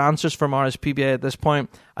further answers from RSPBA at this point?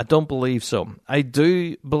 I don't believe so. I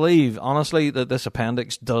do believe, honestly, that this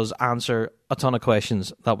appendix does answer a ton of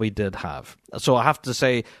questions that we did have. So I have to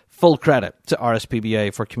say full credit to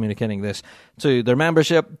RSPBA for communicating this to their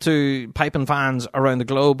membership, to piping fans around the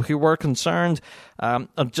globe who were concerned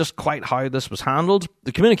of just quite how this was handled.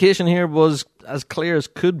 The communication here was as clear as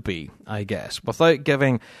could be, I guess, without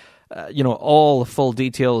giving all the full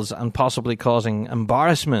details and possibly causing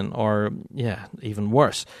embarrassment or, even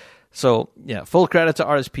worse. So, full credit to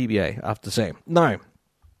RSPBA, I have to say. Now,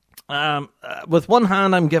 with one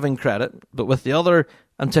hand, I'm giving credit, but with the other,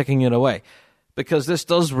 I'm taking it away. Because this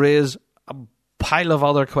does raise a pile of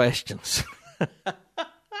other questions.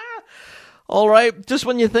 All right, just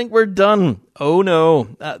when you think we're done, oh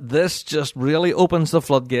no, this just really opens the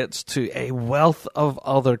floodgates to a wealth of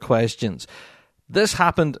other questions. This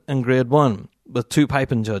happened in Grade 1 with 2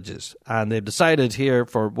 piping judges, and they've decided here,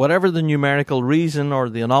 for whatever the numerical reason or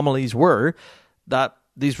the anomalies were, that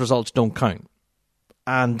these results don't count.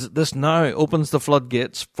 And this now opens the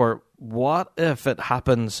floodgates for what if it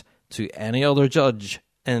happens to any other judge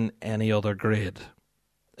in any other grade.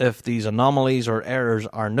 If these anomalies or errors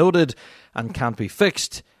are noted and can't be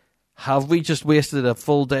fixed, have we just wasted a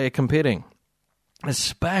full day competing?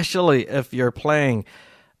 Especially if you're playing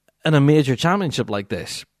in a major championship like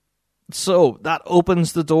this. So that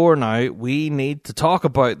opens the door now. We need to talk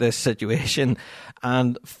about this situation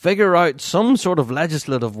and figure out some sort of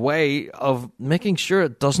legislative way of making sure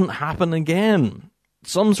it doesn't happen again.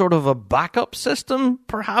 Some sort of a backup system,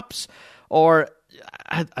 perhaps, or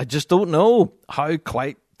I just don't know how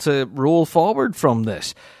quite to roll forward from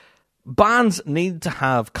this. Bands need to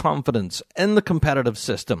have confidence in the competitive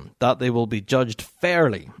system that they will be judged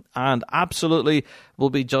fairly and absolutely will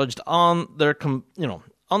be judged on their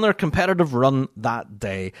on their competitive run that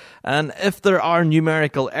day. And if there are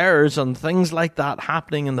numerical errors and things like that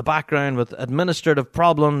happening in the background with administrative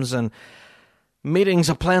problems and meetings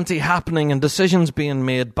aplenty happening and decisions being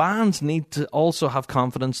made, bands need to also have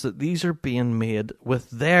confidence that these are being made with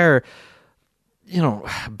their,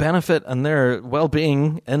 benefit and their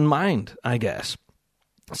well-being in mind, I guess.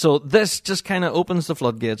 So this just kind of opens the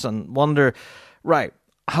floodgates and wonder, right,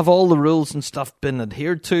 have all the rules and stuff been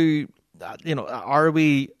adhered to? Are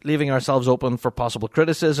we leaving ourselves open for possible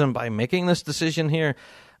criticism by making this decision here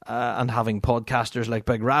and having podcasters like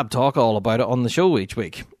Big Rab talk all about it on the show each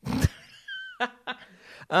week?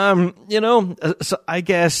 So I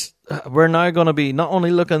guess we're now going to be not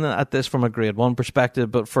only looking at this from a grade 1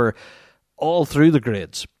 perspective, but for all through the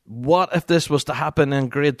grades. What if this was to happen in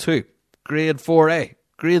grade 2, grade 4A,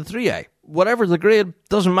 grade 3A? Whatever the grade,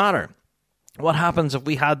 doesn't matter. What happens if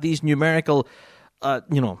we had these numerical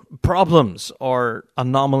problems or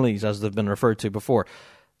anomalies, as they've been referred to before?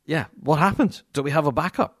 Yeah, what happens? Do we have a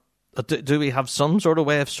backup? Do we have some sort of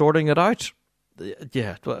way of sorting it out?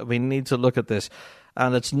 Yeah, we need to look at this.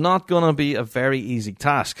 And it's not going to be a very easy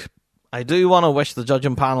task. I do want to wish the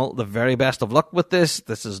judging panel the very best of luck with this.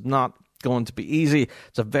 This is not going to be easy.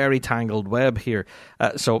 It's a very tangled web here.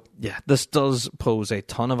 This does pose a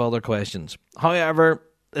ton of other questions. However,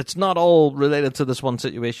 it's not all related to this one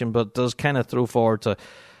situation, but does kind of throw forward to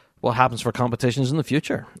what happens for competitions in the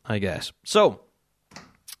future, I guess. So,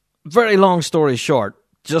 very long story short,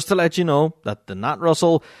 just to let you know that the Nat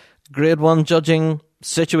Russell Grade 1 judging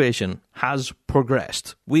situation has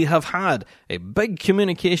progressed. We have had a big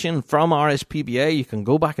communication from RSPBA. You can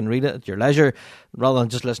go back and read it at your leisure, rather than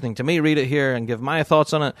just listening to me read it here and give my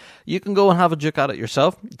thoughts on it. You can go and have a look at it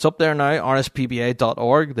yourself. It's up there now,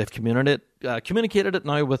 rspba.org. They've communicated it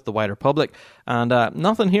now with the wider public, and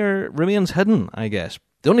nothing here remains hidden, I guess.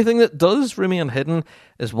 The only thing that does remain hidden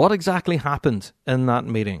is what exactly happened in that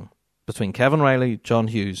meeting between Kevin Riley, John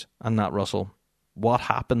Hughes, and Nat Russell. What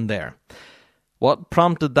happened there? What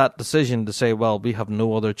prompted that decision to say, well, we have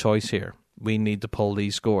no other choice here. We need to pull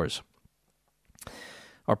these scores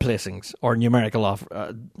or placings or numerical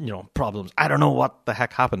problems. I don't know what the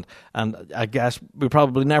heck happened, and I guess we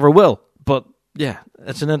probably never will. But yeah,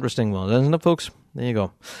 it's an interesting one, isn't it, folks? There you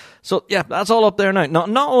go. So yeah, that's all up there now. Not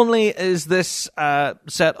only is this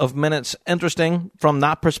set of minutes interesting from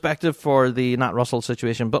that perspective for the Nat Russell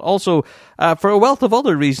situation, but also for a wealth of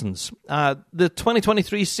other reasons. The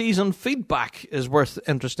 2023 season feedback is worth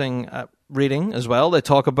interesting reading as well. They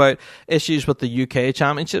talk about issues with the UK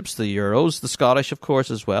Championships, the Euros, the Scottish, of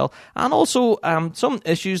course, as well, and also some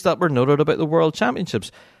issues that were noted about the World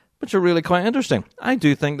Championships, which are really quite interesting. I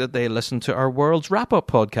do think that they listen to our World's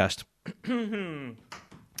Wrap-Up podcast.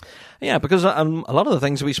 Yeah, because a lot of the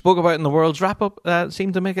things we spoke about in the World's Wrap-Up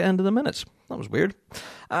seemed to make it into the minutes. That was weird.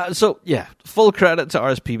 So, yeah, full credit to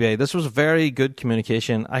RSPBA. This was very good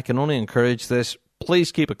communication. I can only encourage this.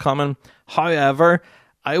 Please keep it coming. However,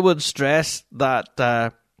 I would stress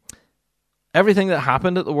that everything that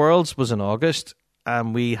happened at the Worlds was in August,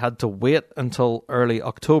 and we had to wait until early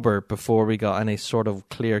October before we got any sort of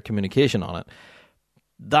clear communication on it.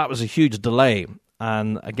 That was a huge delay.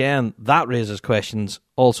 And again, that raises questions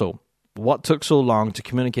also. What took so long to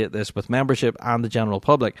communicate this with membership and the general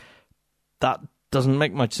public? That doesn't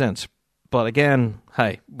make much sense. But again,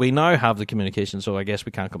 hey, we now have the communication, so I guess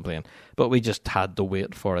we can't complain. But we just had to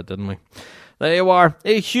wait for it, didn't we? There you are.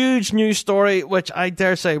 A huge news story, which I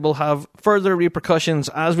dare say will have further repercussions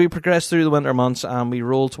as we progress through the winter months and we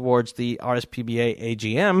roll towards the RSPBA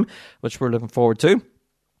AGM, which we're looking forward to.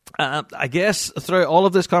 I guess throughout all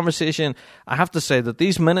of this conversation, I have to say that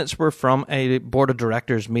these minutes were from a board of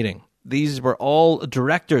directors meeting. These were all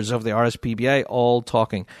directors of the RSPBA all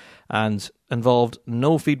talking and involved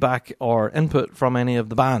no feedback or input from any of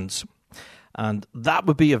the bands. And that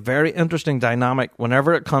would be a very interesting dynamic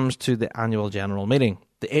whenever it comes to the annual general meeting.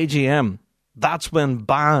 The AGM, that's when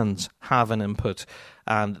bands have an input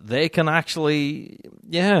and they can actually,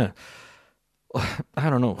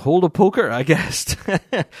 hold a poker, I guess,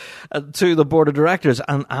 to the board of directors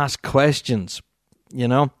and ask questions,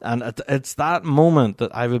 and it's that moment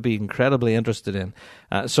that I would be incredibly interested in.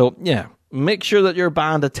 Make sure that your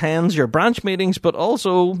band attends your branch meetings, but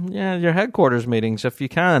also, your headquarters meetings if you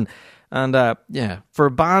can. And, for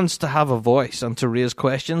bands to have a voice and to raise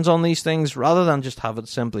questions on these things rather than just have it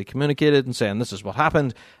simply communicated and saying this is what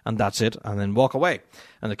happened and that's it, and then walk away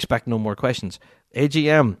and expect no more questions.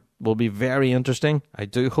 AGM will be very interesting. I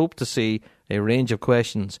do hope to see a range of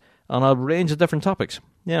questions on a range of different topics.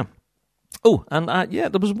 Yeah. Oh, and there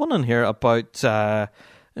was one in here about,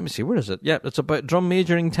 let me see, where is it? Yeah, it's about drum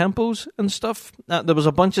majoring tempos and stuff. There was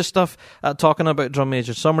a bunch of stuff talking about drum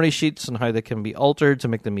major summary sheets and how they can be altered to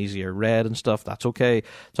make them easier read and stuff. That's okay.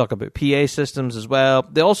 Talk about PA systems as well.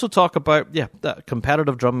 They also talk about, the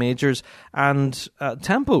competitive drum majors and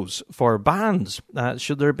tempos for bands.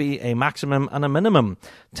 Should there be a maximum and a minimum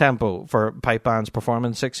tempo for pipe bands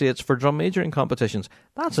performing 6/8 for drum majoring competitions?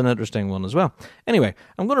 That's an interesting one as well. Anyway,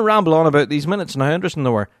 I'm going to ramble on about these minutes and how interesting they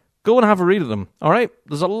were. Go and have a read of them, all right?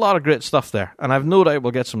 There's a lot of great stuff there, and I've no doubt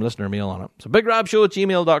we'll get some listener mail on it. So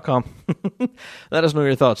bigrabshow@gmail.com. Let us know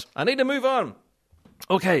your thoughts. I need to move on.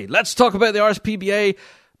 Okay, let's talk about the RSPBA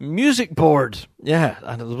Music Board. Yeah,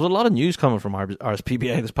 and there was a lot of news coming from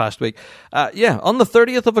RSPBA this past week. On the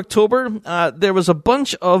 30th of October, there was a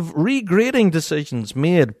bunch of regrading decisions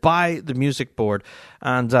made by the Music Board.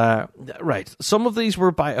 And, some of these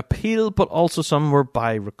were by appeal, but also some were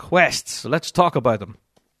by request. So let's talk about them.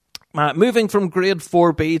 Moving from grade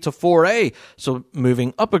 4B to 4A, so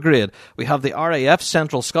moving up a grade. We have the RAF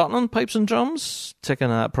Central Scotland Pipes and Drums, taking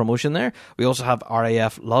a promotion there. We also have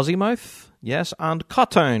RAF Lossiemouth, yes, and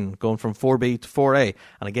Cottown going from 4B to 4A.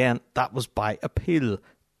 And again, that was by appeal.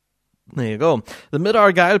 There you go. The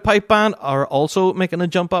Mid-Argyll Pipe Band are also making a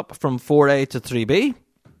jump up from 4A to 3B.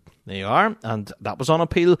 There you are, and that was on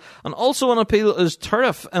appeal. And also on appeal is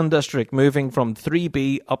Turriff and District, moving from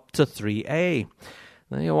 3B up to 3A.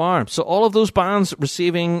 There you are. So all of those bands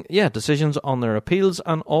receiving, decisions on their appeals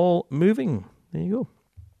and all moving. There you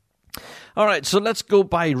go. All right, so let's go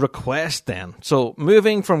by request then. So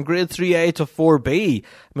moving from grade 3A to 4B,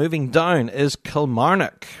 moving down is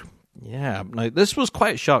Kilmarnock. Yeah, now this was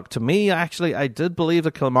quite a shock to me, actually. I did believe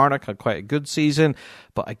that Kilmarnock had quite a good season,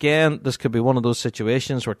 but again, this could be one of those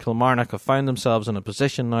situations where Kilmarnock have found themselves in a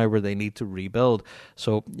position now where they need to rebuild.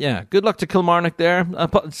 So, yeah, good luck to Kilmarnock there.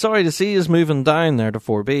 Sorry to see us moving down there to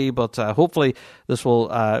 4B, but hopefully this will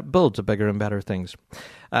build to bigger and better things.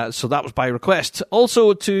 So that was by request.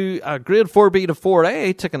 Also to grade 4B to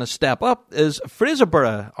 4A, taking a step up, is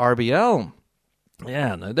Fraserburgh RBL.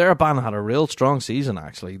 Yeah, now they're a band that had a real strong season,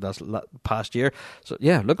 actually, this past year. So,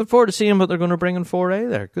 yeah, looking forward to seeing what they're going to bring in 4A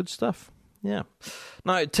there. Good stuff. Yeah.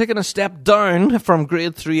 Now, taking a step down from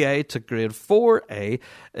grade 3A to grade 4A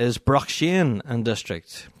is Bruchshane and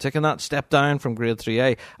District. Taking that step down from grade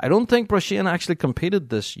 3A. I don't think Bruchshane actually competed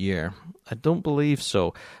this year. I don't believe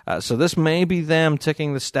so. So this may be them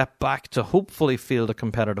taking the step back to hopefully field a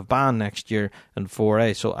competitive band next year in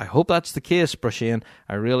 4A. So I hope that's the case, Bruchshane.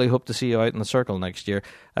 I really hope to see you out in the circle next year.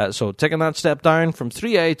 So taking that step down from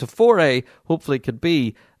 3A to 4A hopefully could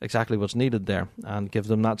be exactly what's needed there and give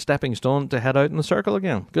them that stepping stone to head out in the circle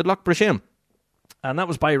again. Good luck, Bruchshane. And that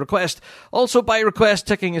was by request. Also by request,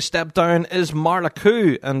 taking a step down is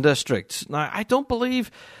Marlacoo and District. Now, I don't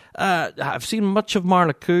believe I've seen much of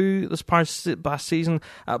Marlacoo this past season,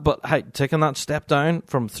 but hey, taking that step down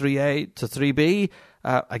from 3A to 3B,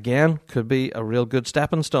 again, could be a real good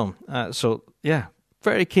stepping stone. So, yeah.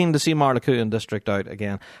 Very keen to see Marlacoo and District out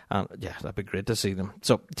again. Yeah, that'd be great to see them.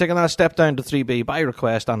 So, taking that step down to 3B by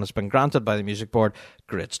request, and it's been granted by the Music Board.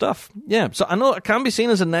 Great stuff. Yeah, so I know it can be seen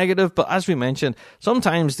as a negative, but as we mentioned,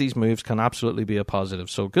 sometimes these moves can absolutely be a positive.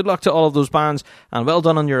 So, good luck to all of those bands, and well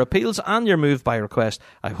done on your appeals and your move by request.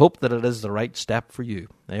 I hope that it is the right step for you.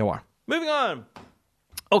 There you are. Moving on.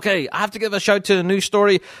 Okay, I have to give a shout to a new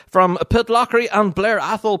story from Pitlochry and Blair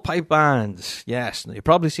Athol Pipe Bands. Yes, you've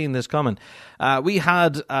probably seen this coming. We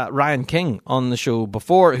had Ryan King on the show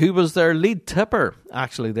before, who was their lead tipper,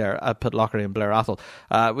 actually, there at Pitlochry and Blair Athol.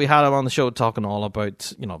 We had him on the show talking all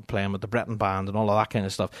about, playing with the Breton Band and all of that kind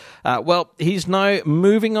of stuff. Well, he's now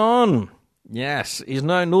moving on. Yes, he's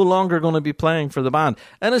now no longer going to be playing for the band.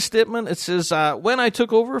 In a statement, it says, when I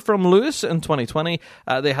took over from Lewis in 2020,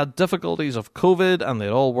 they had difficulties of COVID and they'd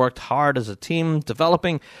all worked hard as a team,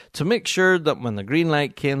 developing to make sure that when the green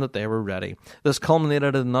light came that they were ready. This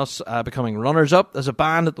culminated in us becoming runners-up as a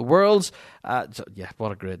band at the Worlds.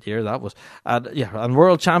 What a great year that was. And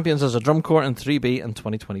World Champions as a drum corps in 3B in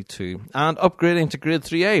 2022. And upgrading to grade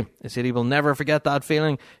 3A. He said he will never forget that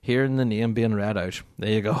feeling, hearing the name being read out.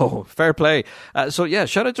 There you go. Fair play.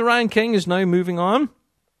 Shout out to Ryan King, who's now moving on.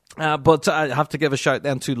 But I have to give a shout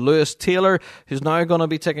then to Lewis Taylor, who's now going to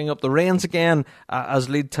be taking up the reins again as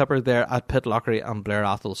lead tipper there at Pitlochry and Blair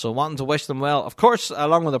Athol. So wanting to wish them well, of course,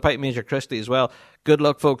 along with the pipe major Christie as well. Good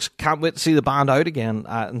luck, folks. Can't wait to see the band out again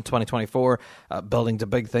in 2024, building to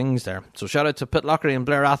big things there. So shout out to Pitlochry and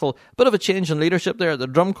Blair Athol. Bit of a change in leadership there at the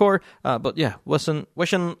drum corps, but yeah, wishing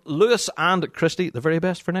Lewis and Christie the very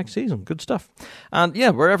best for next season. Good stuff. And yeah,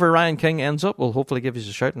 wherever Ryan King ends up, we'll hopefully give you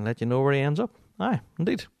a shout and let you know where he ends up. Aye,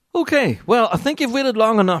 indeed. Okay, well, I think you've waited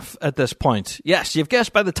long enough at this point. Yes, you've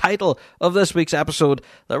guessed by the title of this week's episode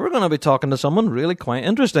that we're going to be talking to someone really quite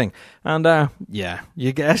interesting. And,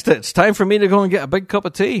 you guessed it. It's time for me to go and get a big cup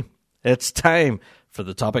of tea. It's time for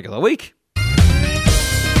the topic of the week.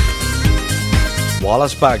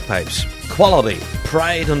 Wallace Bagpipes. Quality,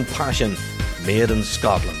 pride and passion. Made in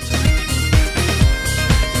Scotland.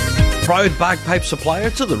 Proud bagpipe supplier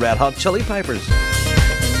to the Red Hot Chili Pipers.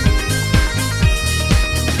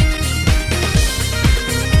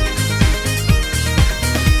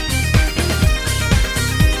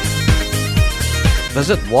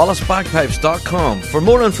 visit wallacebagpipes.com for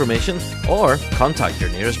more information or contact your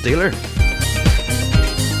nearest dealer.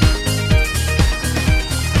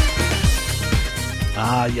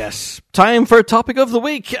 Ah, yes. Time for topic of the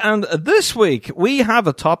week. And this week, we have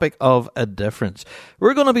a topic of a difference.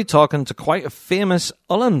 We're going to be talking to quite a famous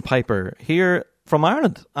Ullin piper here from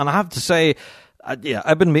Ireland. And I have to say,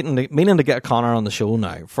 I've been meaning to get Conor on the show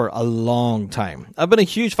now for a long time. I've been a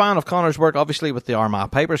huge fan of Conor's work, obviously, with the Armagh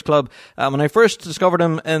Pipers Club. When I first discovered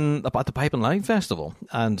him at the Pipe and Live Festival.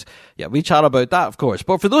 And yeah, we chat about that, of course.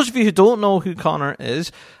 But for those of you who don't know who Conor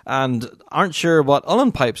is and aren't sure what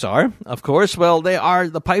Ullin pipes are, of course, well, they are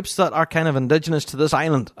the pipes that are kind of indigenous to this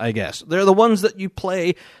island, I guess. They're the ones that you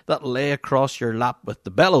play that lay across your lap with the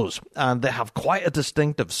bellows. And they have quite a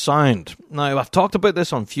distinctive sound. Now, I've talked about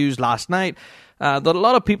this on Fuse last night. That a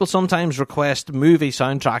lot of people sometimes request movie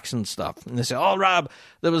soundtracks and stuff. And they say, oh, Rab,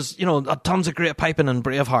 there was, tons of great piping in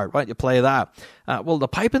Braveheart. Why don't you play that? Well, the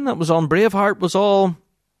piping that was on Braveheart was all,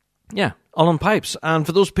 Ullin pipes. And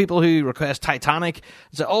for those people who request Titanic,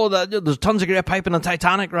 say, there's tons of great piping in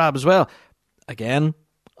Titanic, Rab, as well. Again,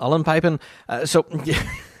 Ullin piping.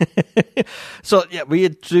 We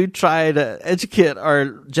do try to educate our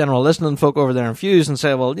general listening folk over there in Fuse and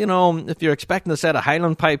say, well, if you're expecting a set of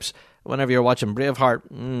Highland pipes whenever you're watching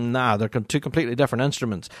Braveheart, they're two completely different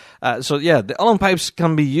instruments. The Ullin pipes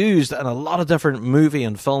can be used in a lot of different movie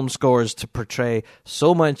and film scores to portray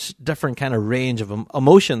so much different kind of range of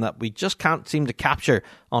emotion that we just can't seem to capture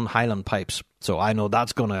on Highland pipes. So I know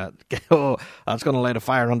that's gonna light a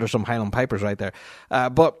fire under some Highland pipers right there.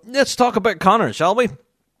 But let's talk about Conor, shall we?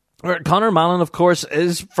 Conor Mallon, of course,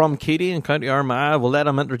 is from Keady in County Armagh. We'll let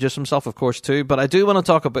him introduce himself, of course, too. But I do want to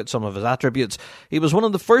talk about some of his attributes. He was one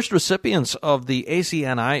of the first recipients of the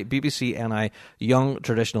ACNI, BBC NI Young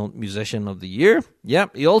Traditional Musician of the Year. Yeah,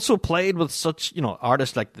 he also played with such,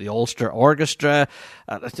 artists like the Ulster Orchestra,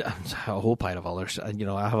 a whole pile of others. I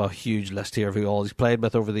have a huge list here of who all he's played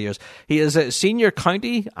with over the years. He is a senior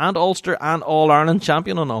county and Ulster and All-Ireland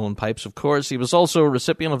champion on Ullin pipes, of course. He was also a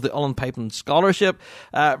recipient of the Ullin Piping Scholarship.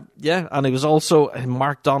 And he was also a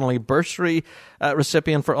Mark Donnelly bursary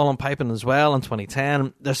recipient for Ullin Piping as well in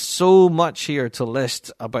 2010. There's so much here to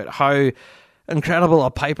list about how incredible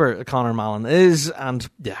a piper Conor Mallon is, and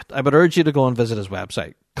I would urge you to go and visit his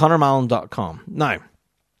website, conormallon.com. Now,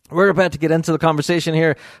 we're about to get into the conversation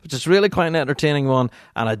here, which is really quite an entertaining one,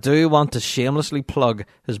 and I do want to shamelessly plug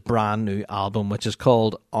his brand new album, which is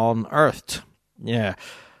called Unearthed. Yeah.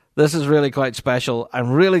 This is really quite special.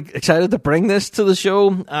 I'm really excited to bring this to the show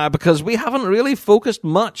because we haven't really focused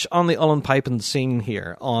much on the Ullin piping scene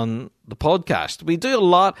here on the podcast. We do a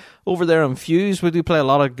lot over there in Fuse. We do play a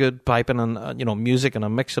lot of good piping and music and I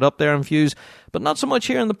mix it up there in Fuse, but not so much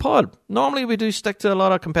here in the pod. Normally we do stick to a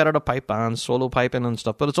lot of competitive pipe bands, solo piping and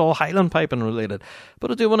stuff, but it's all Highland piping related.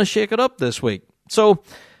 But I do want to shake it up this week. So,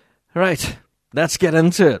 right, let's get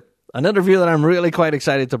into it. An interview that I'm really quite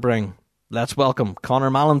excited to bring. Let's welcome Conor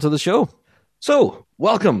Mallon to the show. So,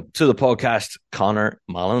 welcome to the podcast, Conor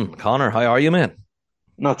Mallon. Conor, how are you, man?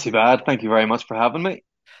 Not too bad. Thank you very much for having me.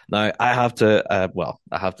 Now, I have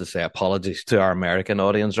to say apologies to our American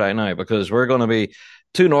audience right now because we're going to be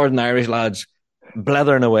two Northern Irish lads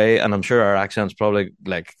blethering away, and I'm sure our accent's probably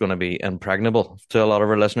going to be impregnable to a lot of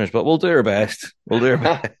our listeners, but we'll do our best.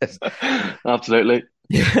 Absolutely.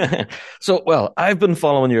 Yeah. So, well, I've been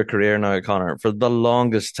following your career now, Conor, for the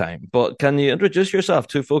longest time. But can you introduce yourself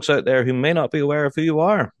to folks out there who may not be aware of who you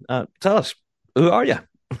are? Tell us, who are you?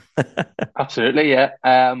 Absolutely, yeah.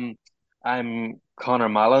 I'm Conor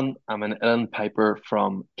Mallon. I'm an Ullin piper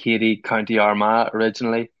from Keady, County Armagh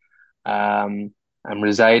originally. I'm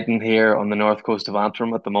residing here on the north coast of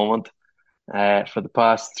Antrim at the moment for the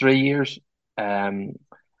past 3 years. I'm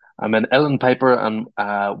an Ullin piper and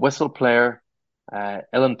whistle player.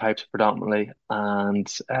 Ullin pipes predominantly, and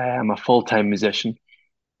I'm a full-time musician.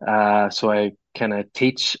 So I kind of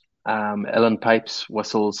teach Ullin pipes,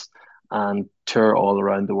 whistles, and tour all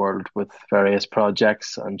around the world with various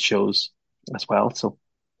projects and shows as well. So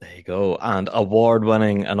there you go, and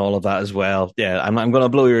award-winning and all of that as well. Yeah, I'm going to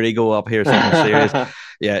blow your ego up here, something serious.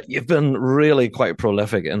 Yeah, you've been really quite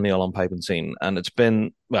prolific in the Ullin piping scene, and it's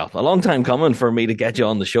been, a long time coming for me to get you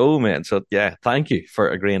on the show, man. So, yeah, thank you for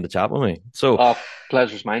agreeing to chat with me. So,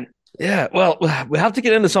 pleasure's mine. Yeah, well, we have to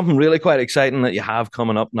get into something really quite exciting that you have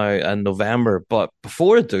coming up now in November. But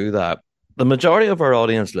before I do that, the majority of our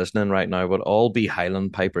audience listening right now would all be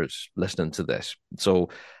Highland pipers listening to this. So,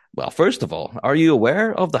 well, first of all, are you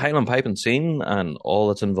aware of the Highland piping scene and all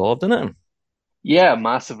that's involved in it? Yeah,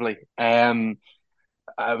 massively.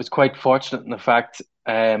 I was quite fortunate in the fact,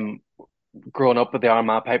 growing up with the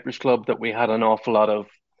Armagh Pipers Club, that we had an awful lot of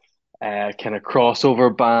kind of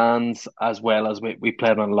crossover bands, as well as we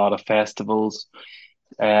played on a lot of festivals,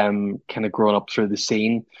 kind of growing up through the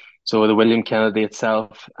scene. So the William Kennedy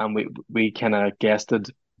itself, and we kind of guested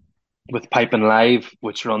with Pipe and Live,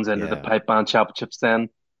 which runs into the Pipe Band Championships then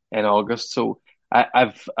in August. So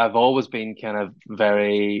I've always been kind of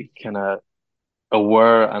very kind of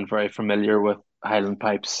aware and very familiar with Highland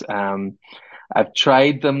pipes. I've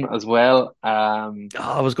tried them as well.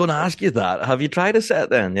 I was going to ask you that. Have you tried a set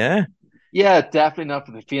then? Yeah. Yeah, definitely not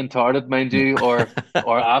for the faint-hearted, mind you, or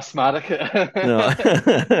asthmatic. No.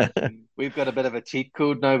 We've got a bit of a cheat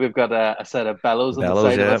code now. We've got a set of bellows on the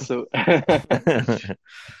side of us.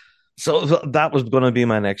 So that was going to be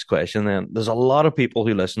my next question then. There's a lot of people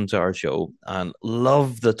who listen to our show and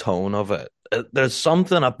love the tone of it. There's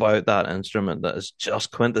something about that instrument that is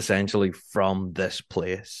just quintessentially from this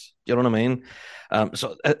place. Do you know what I mean?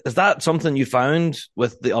 So is that something you found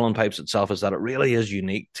with the Ullin Pipes itself, is that it really is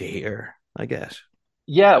unique to hear, I guess?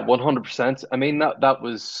 Yeah, 100%. I mean, that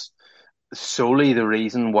was solely the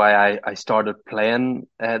reason why I started playing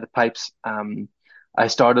the pipes. I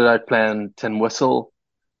started out playing tin whistle,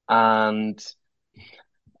 and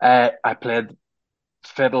I played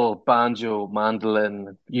fiddle, banjo,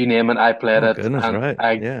 mandolin, you name it, I played it. Goodness, and right.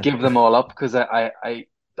 I Yeah. give them all up because I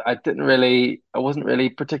wasn't really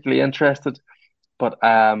particularly interested. But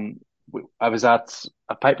I was at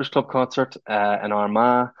a Pipers Club concert in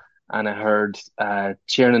Armagh, and I heard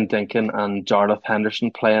Tiernan Dinkin and Jarlath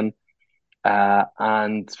Henderson playing.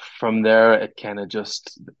 And from there, it kind of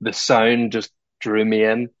the sound just drew me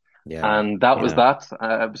in. Yeah. And that was that.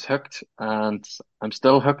 I was hooked, and I'm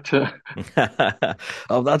still hooked.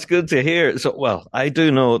 Oh, that's good to hear. So, well, I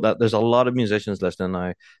do know that there's a lot of musicians listening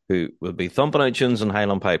now who will be thumping out tunes and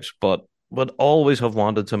Highland pipes, but would always have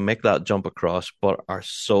wanted to make that jump across, but are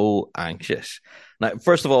so anxious. Now,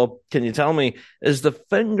 first of all, can you tell me, is the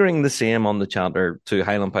fingering the same on the chanter to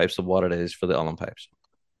Highland pipes than what it is for the Ullin pipes?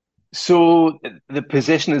 So the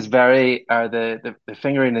position is the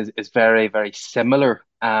fingering is very, very similar.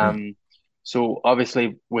 So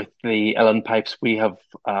obviously with the Ullin pipes, we have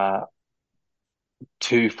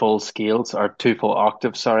two full scales, or two full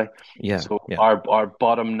octaves, sorry. Yeah. So our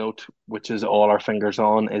bottom note, which is all our fingers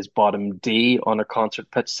on, is bottom D on a concert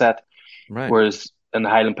pitch set. Right. Whereas in the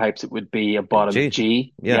Highland pipes, it would be a bottom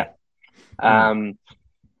G. Yeah.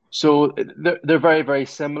 So they're very, very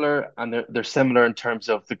similar, and they're similar in terms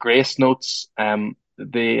of the grace notes.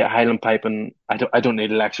 The Highland piping, I don't need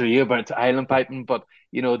to lecture you about Highland piping, but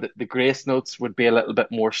you know the grace notes would be a little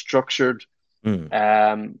bit more structured.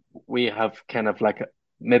 We have kind of like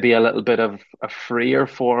maybe a little bit of a freer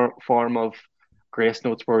form of grace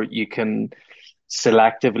notes, where you can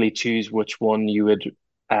selectively choose which one you would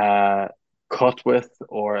cut with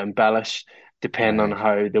or embellish, depending on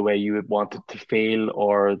how the way you would want it to feel,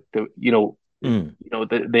 or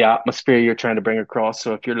the atmosphere you're trying to bring across.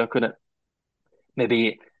 So if you're looking at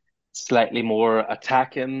maybe slightly more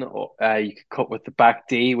attacking, you could cut with the back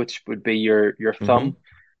D, which would be your thumb,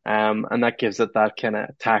 and that gives it that kind of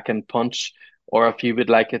attacking punch. Or if you would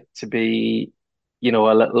like it to be, a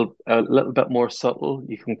little bit more subtle,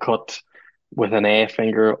 you can cut with an A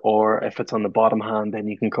finger, or if it's on the bottom hand, then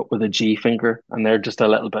you can cut with a G finger, and they're just a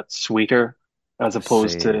little bit sweeter as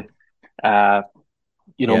opposed to, a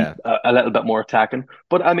little bit more attacking.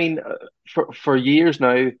 But I mean, for years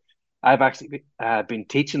now, I've actually been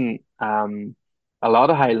teaching a lot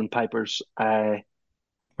of Highland pipers,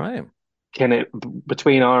 right, kind of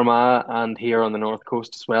between Armagh and here on the North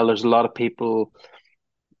Coast as well. There's a lot of people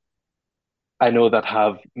I know that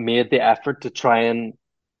have made the effort to try and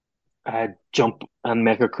jump and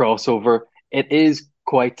make a crossover. It is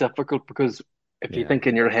quite difficult, because if you think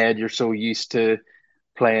in your head you're so used to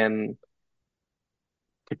playing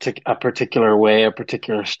a particular way, a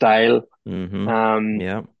particular style,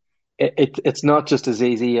 it's not just as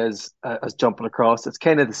easy as jumping across. It's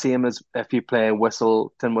kind of the same as if you play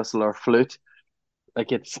whistle, tin whistle, or flute.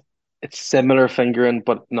 Like it's similar fingering,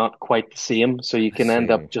 but not quite the same. So you can end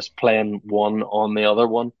up just playing one on the other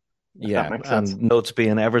one. Yeah, and notes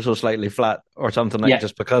being ever so slightly flat or something like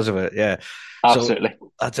just because of it. Yeah, absolutely.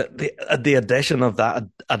 So that's it. The addition of that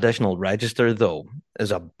additional register, though,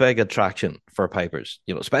 is a big attraction for pipers.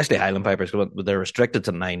 Especially Highland pipers, they're restricted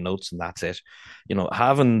to 9 notes and that's it.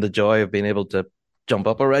 Having the joy of being able to jump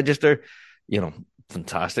up a register,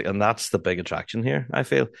 fantastic, and that's the big attraction here, I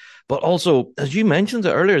feel. But also, as you mentioned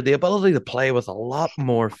earlier, the ability to play with a lot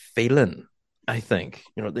more feeling. I think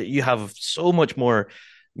that you have so much more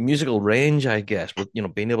musical range, I guess, with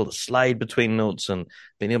being able to slide between notes and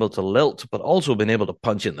being able to lilt, but also being able to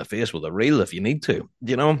punch in the face with a reel if you need to.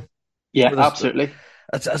 Yeah, absolutely.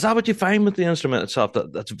 Is that what you find with the instrument itself?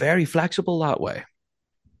 That's very flexible that way.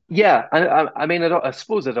 Yeah, I mean, I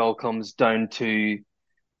suppose it all comes down to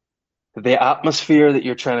the atmosphere that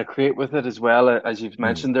you're trying to create with it as well, as you've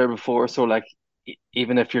mentioned there before. So, like,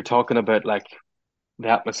 even if you're talking about like the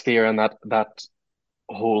atmosphere and that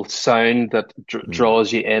whole sound that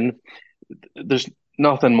draws you in, there's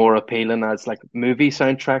nothing more appealing as like movie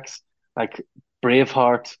soundtracks, like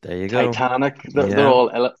Braveheart, There you go. Titanic. They're all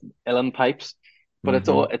uilleann pipes, but it's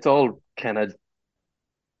all kind of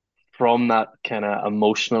from that kind of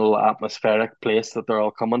emotional, atmospheric place that they're all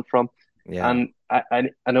coming from. Yeah. And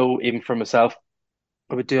I know even for myself,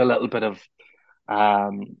 I would do a little bit of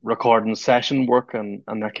recording session work and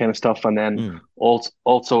that kind of stuff, and then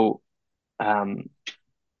also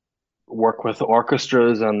work with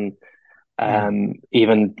orchestras and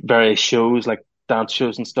even various shows like dance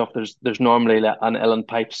shows and stuff. There's normally like an uilleann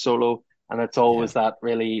pipe solo, and it's always that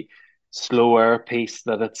really slower piece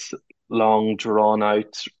that it's long drawn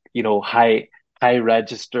out, high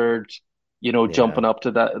registered, jumping up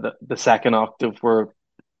to the second octave where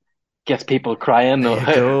gets people crying,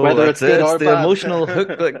 or whether it's good or the bad. Emotional hook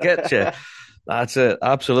that gets you. That's it,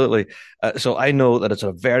 absolutely. So I know that it's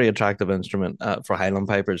a very attractive instrument for Highland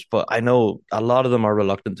pipers, but I know a lot of them are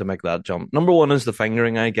reluctant to make that jump. Number one is the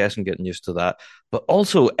fingering, I guess, and getting used to that, but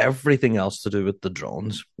also everything else to do with the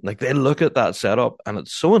drones. Like, they look at that setup and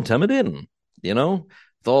it's so intimidating, with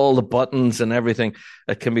all the buttons and everything.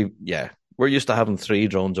 It can be, we're used to having 3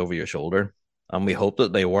 drones over your shoulder, and we hope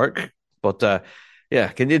that they work. But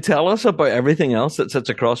can you tell us about everything else that sits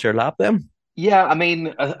across your lap then? Yeah, I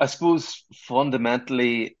mean, I suppose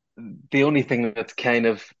fundamentally, the only thing that's kind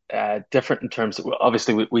of different in terms of,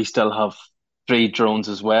 obviously, we still have 3 drones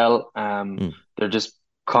as well. They're just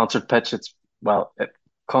concert pitch.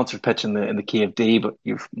 Concert pitch in the key of D, but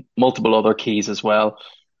you've multiple other keys as well.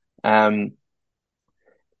 I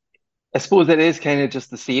suppose it is kind of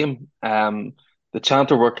just the same. The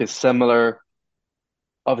chanter work is similar.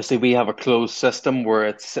 Obviously, we have a closed system where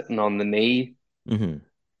it's sitting on the knee.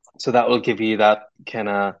 So that will give you that kind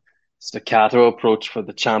of staccato approach for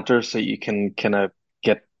the chanter, so you can kind of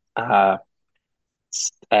get tight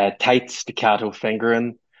staccato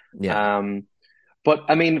fingering. But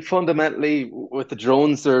I mean, fundamentally, with the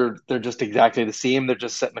drones, they're just exactly the same. They're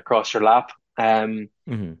just sitting across your lap.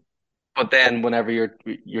 But then, whenever you're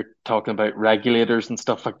talking about regulators and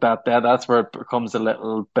stuff like that, that's where it becomes a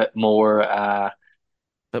little bit more,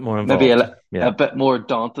 involved. Maybe a bit more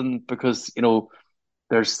daunting, because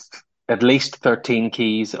there's at least 13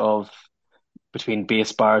 keys of between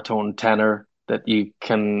bass, baritone, tenor that you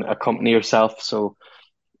can accompany yourself. So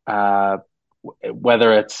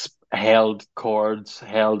whether it's held chords,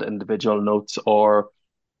 held individual notes, or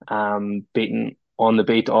beaten on the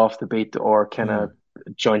beat, off the beat, or kind of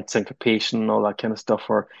joint syncopation, all that kind of stuff,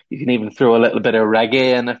 or you can even throw a little bit of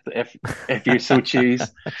reggae in if you so choose.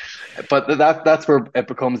 But that's where it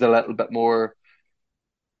becomes a little bit more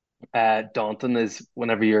daunting, is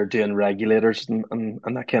whenever you're doing regulators and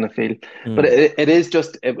that kind of feel. But it is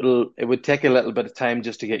just, it would take a little bit of time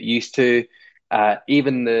just to get used to.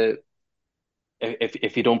 Even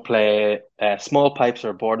if you don't play small pipes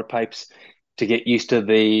or border pipes, to get used to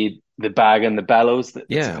the bag and the bellows.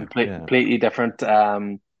 It's a completely different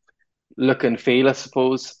look and feel, I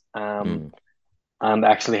suppose. And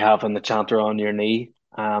actually having the chanter on your knee.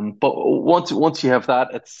 But once you have that,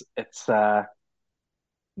 it's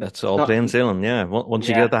that's all plain sailing, Once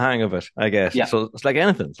you get the hang of it, I guess. Yeah. So it's like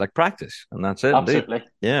anything, it's like practice, and that's it. Absolutely. Indeed.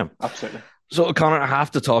 Yeah. Absolutely. So, Conor, I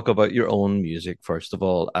have to talk about your own music, first of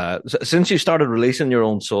all. Since you started releasing your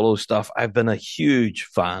own solo stuff, I've been a huge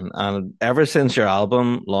fan. And ever since your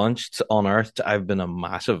album launched, Unearthed, I've been a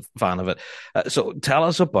massive fan of it. So tell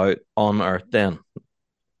us about Unearthed then.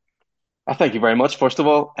 Thank you very much, first of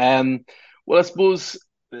all. Well, I suppose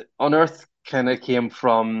Unearthed kind of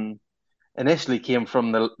initially came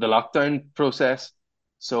from the lockdown process.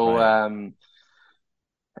 So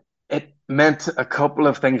it meant a couple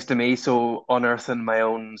of things to me. So unearthing my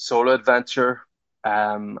own solo adventure,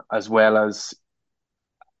 as well as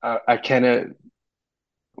I kind of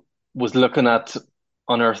was looking at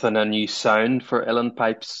unearthing a new sound for uilleann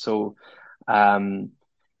pipes. So the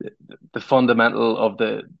fundamental of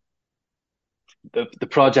the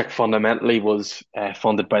project fundamentally was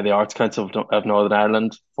funded by the Arts Council of Northern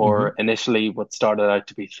Ireland for initially what started out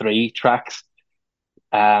to be 3 tracks.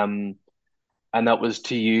 And that was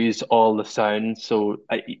to use all the sounds. So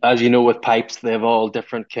as you know, with pipes, they have all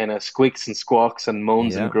different kind of squeaks and squawks and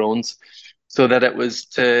moans and groans. So that it was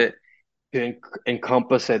to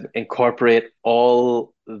encompass and incorporate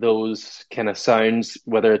all those kind of sounds,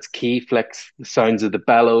 whether it's key flicks, the sounds of the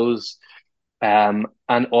bellows, and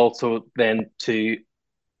also then to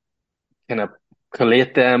kind of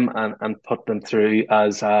collate them and put them through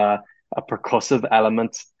as a percussive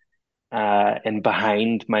element in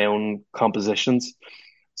behind my own compositions.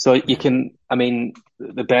 So you can, I mean,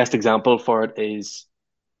 the best example for it is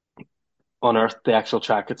Unearth, the actual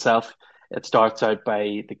track itself. It starts out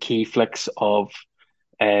by the key flicks of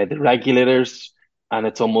the regulators, and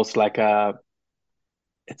it's almost like a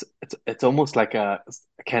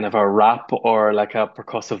kind of a rap or like a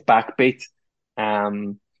percussive backbeat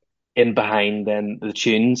in behind then the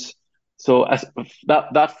tunes. So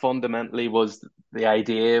that fundamentally was the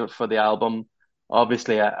idea for the album.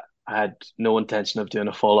 Obviously, I had no intention of doing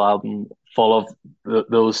a full album full of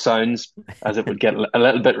those sounds, as it would get a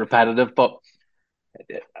little bit repetitive. But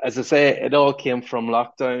as I say, it all came from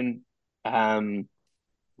lockdown. Um,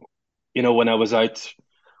 when I was out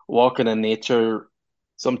walking in nature,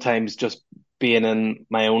 sometimes just being in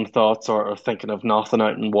my own thoughts or thinking of nothing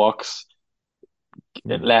out in walks,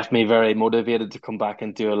 it left me very motivated to come back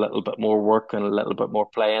and do a little bit more work and a little bit more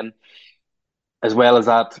playing. As well as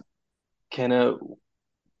that, kind of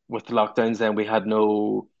with the lockdowns, then we had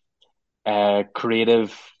no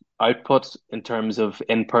creative output in terms of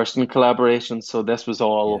in-person collaboration. So this was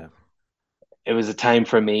all, it was a time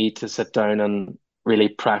for me to sit down and really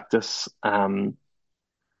practice,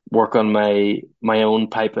 work on my own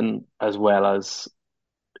piping as well as,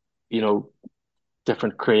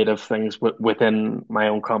 different creative things within my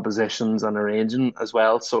own compositions and arranging as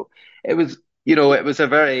well. So it was a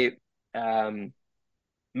very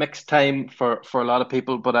mixed time for a lot of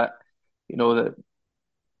people, but the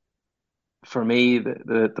for me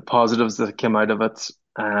the positives that came out of it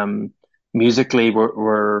musically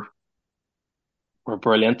were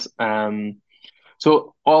brilliant.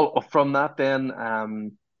 So all from that then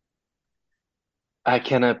I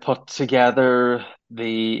kind of put together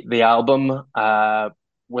the album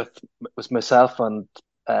with myself and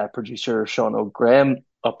producer Sean O'Graham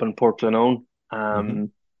up in Port and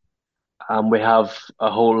we have a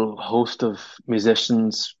whole host of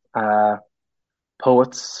musicians,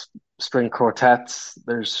 poets, string quartets.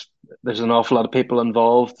 There's an awful lot of people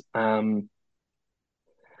involved.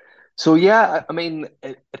 So yeah, I mean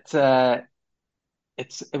it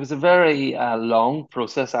was a very long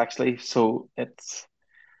process actually. So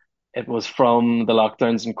it was from the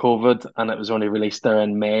lockdowns and COVID, and it was only released there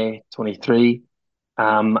in May 23.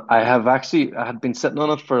 I had been sitting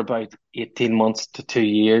on it for about 18 months to 2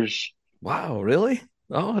 years. Wow, really?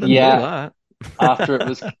 Oh, I didn't Yeah, know that. after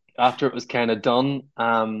it was kind of done.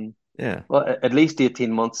 Yeah. Well, at least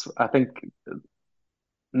 18 months. I think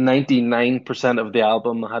 99% of the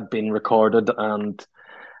album had been recorded and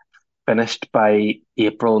finished by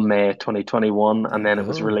April, May 2021, and then it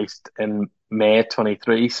was released in May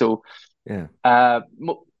 23. So, yeah,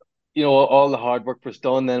 all the hard work was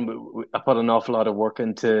done. Then I put an awful lot of work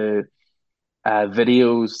into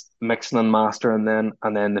videos, mixing and mastering,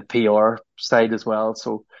 and then the PR side as well.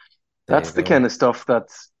 So that's the kind of stuff that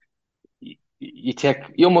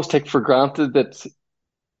you almost take for granted that.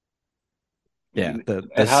 Yeah, the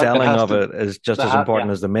selling of it is just as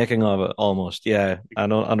important as the making of it, almost. Yeah, I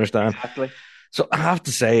don't understand. Exactly. So I have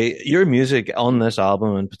to say, your music on this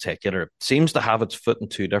album in particular seems to have its foot in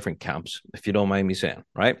two different camps, if you don't mind me saying,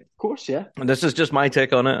 right? Of course, yeah. And this is just my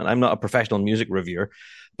take on it. I'm not a professional music reviewer,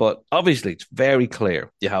 but obviously it's very clear.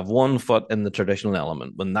 You have one foot in the traditional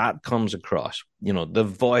element. When that comes across, the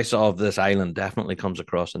voice of this island definitely comes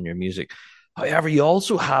across in your music. However, you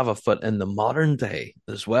also have a foot in the modern day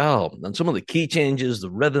as well. And some of the key changes, the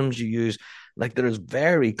rhythms you use, like there's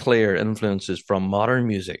very clear influences from modern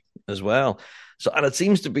music as well. So, and it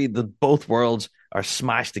seems to be that both worlds are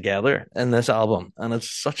smashed together in this album. And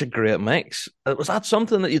it's such a great mix. Was that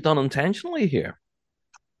something that you've done intentionally here?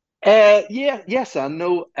 Yeah, yes and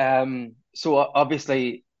no. So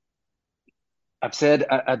obviously I'd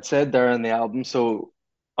said there in the album, so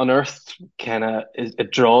Unearthed kind of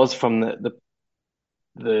it draws from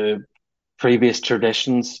the previous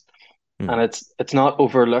traditions, and it's not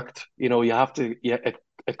overlooked. You have to. Yeah,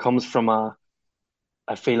 it comes from a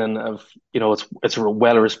feeling of it's a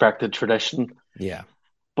well respected tradition. Yeah,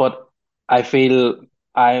 but I feel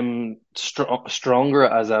I'm stronger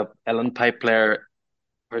as a uilleann pipe player,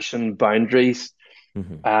 pushing boundaries,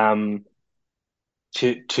 to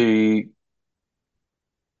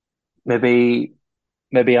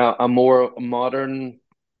maybe a more modern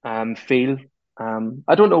feel.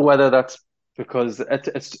 I don't know whether that's because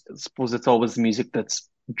it's I suppose it's always music that's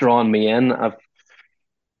drawn me in.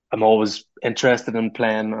 I'm always interested in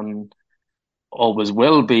playing and always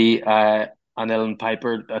will be an uilleann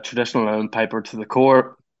piper, a traditional uilleann piper to the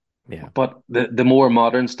core. Yeah. But the more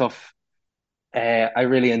modern stuff I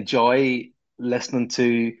really enjoy listening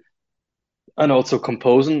to and also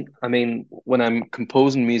composing. I mean, when I'm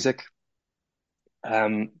composing music,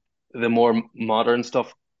 um, the more modern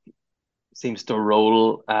stuff seems to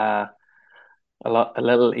roll a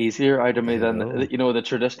little easier out of me There you than go. the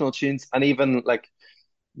traditional tunes, and even like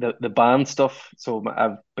the band stuff. So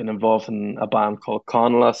I've been involved in a band called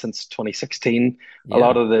Conor since 2016. A Yeah.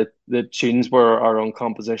 lot of the tunes were our own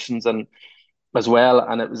compositions and as well,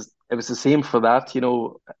 and it was the same for that.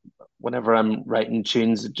 Whenever I'm writing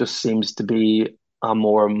tunes, it just seems to be a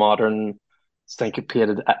more modern,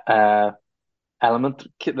 syncopated element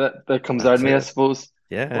that comes out of That's me, I it. suppose.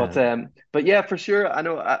 But Yeah. but yeah, for sure. I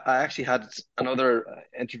know I actually had another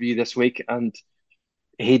interview this week, and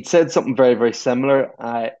he'd said something very, very similar.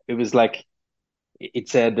 It was like it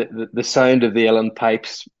said that the sound of the uilleann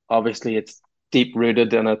pipes, obviously, it's deep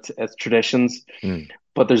rooted in its traditions, Mm.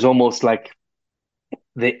 but there's almost like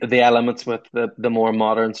the elements with the more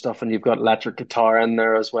modern stuff, and you've got electric guitar in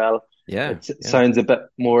there as well. Yeah. It Yeah. sounds a bit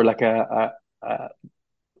more like a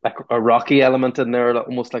rocky element in there,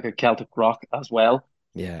 almost like a Celtic rock as well.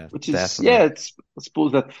 Yeah. Which is, Definitely. yeah, it's I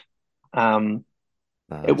suppose that um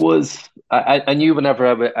it That's was I knew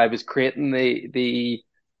whenever I was creating the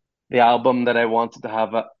album that I wanted to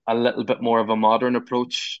have a little bit more of a modern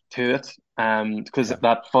approach to it, because yeah.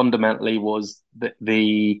 that fundamentally was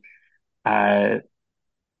uh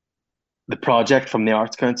the project from the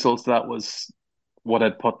Arts Council. So that was what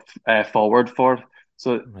I'd put forward for.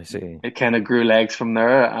 So I see. it kind of grew legs from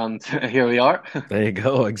there, and here we are. There you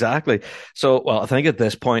go. Exactly. So, well, I think at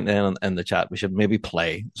this point then in the chat, we should maybe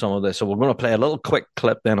play some of this. So we're going to play a little quick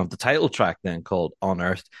clip then of the title track then called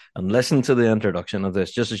Unearthed and listen to the introduction of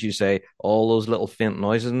this. Just as you say, all those little faint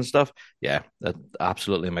noises and stuff. Yeah, that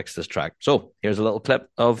absolutely makes this track. So here's a little clip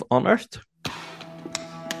of Unearthed.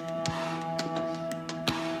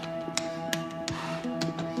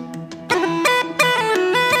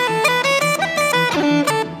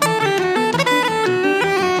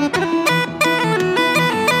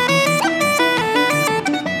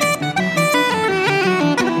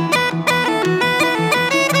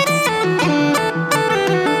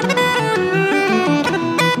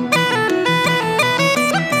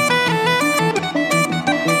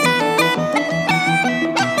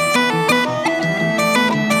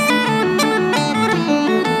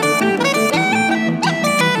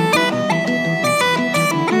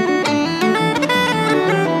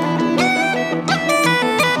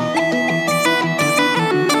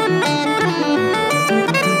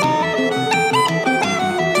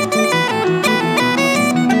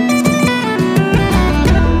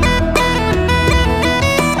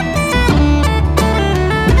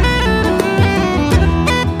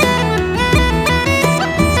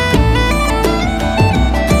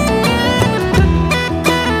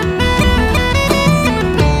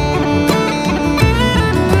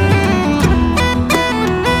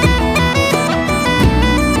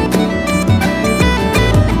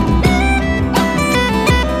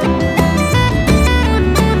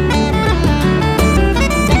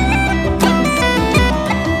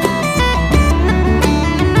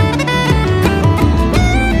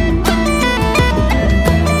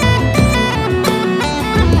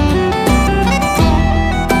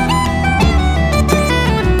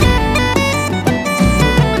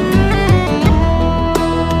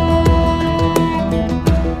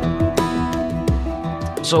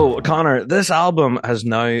 So, Conor, this album has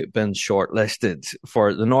now been shortlisted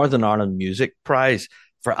for the Northern Ireland Music Prize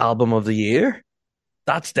for Album of the Year.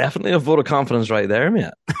 That's definitely a vote of confidence right there,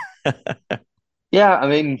 mate. Yeah, I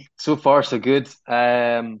mean, so far so good.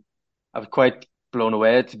 I was quite blown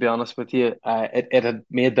away, to be honest with you. It had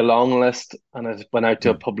made the long list and it went out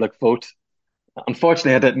to a Mm. public vote.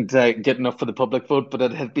 Unfortunately, I didn't get enough for the public vote, but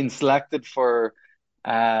it had been selected for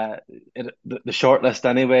the shortlist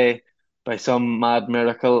anyway by some mad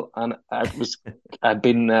miracle, and I'd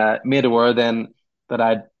been made aware then that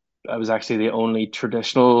I was actually the only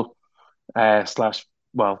traditional slash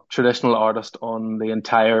traditional artist on the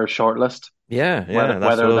entire shortlist. Yeah, Whether that's what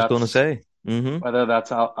whether I was going to that's say. Mm-hmm. whether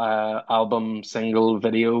that's album, single,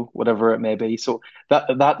 video, whatever it may be. So that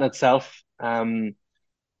in itself kind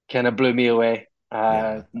of blew me away.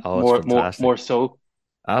 Yeah. Oh, it's More fantastic. so.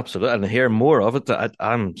 Absolutely. And hear more of it.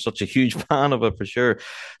 I'm such a huge fan of it for sure.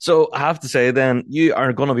 So I have to say then, you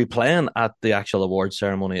are going to be playing at the actual award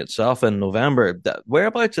ceremony itself in November.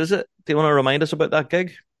 Whereabouts is it? Do you want to remind us about that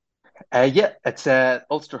gig? Yeah, it's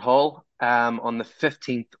Ulster Hall on the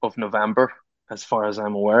 15th of November, as far as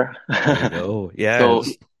I'm aware. There you go. Yeah, So it's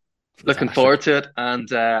looking fantastic. forward to it,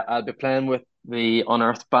 and I'll be playing with the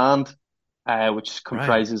Unearthed band, which Right.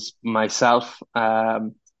 comprises myself,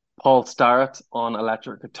 Paul Starrett on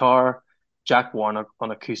electric guitar, Jack Warnock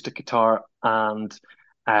on acoustic guitar, and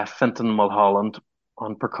Fintan Mulholland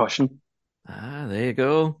on percussion. There you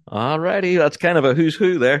go. Alrighty, that's kind of a who's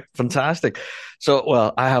who there. Fantastic. So,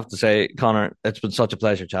 well, I have to say, Conor, it's been such a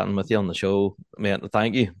pleasure chatting with you on the show, mate.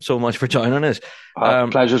 Thank you so much for joining us.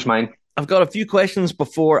 Pleasure's mine. I've got a few questions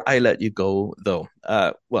before I let you go, though.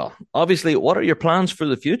 Well, obviously, what are your plans for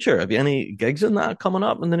the future? Have you any gigs in that coming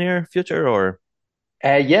up in the near future, or?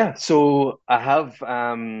 Yeah, so I have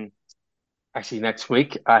actually next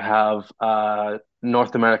week I have a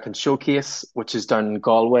North American showcase, which is down in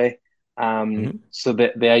Galway. So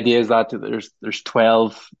the idea is that there's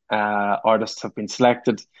 12 artists have been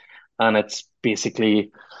selected, and it's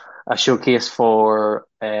basically a showcase for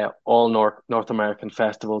all North American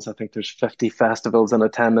festivals. I think there's 50 festivals in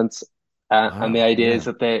attendance, and the idea is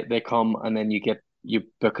that they come and then you get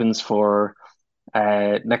bookings for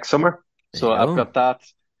next summer. So I've got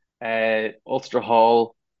that Ulster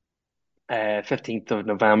Hall, 15th of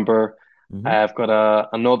November. I've got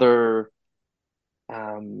another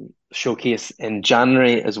showcase in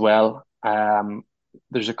January as well.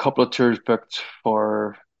 There's a couple of tours booked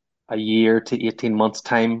for a year to 18 months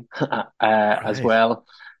time as well.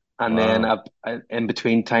 And then in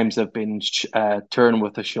between times I've been touring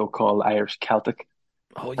with a show called Irish Celtic.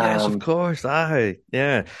 Oh yes, of course.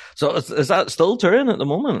 Yeah. So is that still touring at the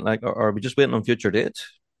moment? Like, or are we just waiting on future dates?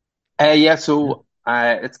 Yeah. So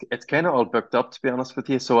it's kind of all booked up, to be honest with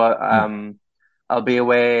you. So I'll be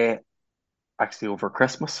away actually over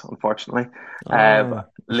Christmas, unfortunately.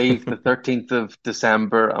 Leave the 13th of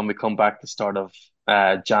December and we come back the start of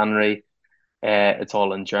January. It's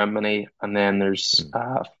all in Germany, and then there's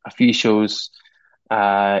a few shows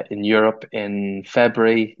in Europe in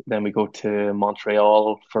February. Then we go to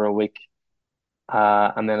Montreal for a week,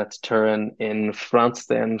 and then it's touring in France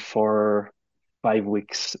then for 5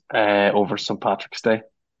 weeks over St. Patrick's Day.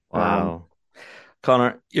 Wow.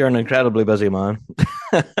 Conor, you're an incredibly busy man.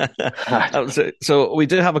 So we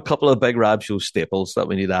do have a couple of Big Rab Show staples that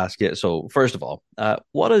we need to ask you. So first of all,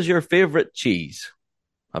 what is your favorite cheese?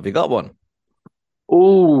 Have you got one?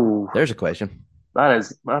 Oh, there's a question.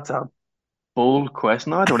 That's a bold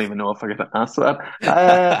question. I don't even know if I can answer that.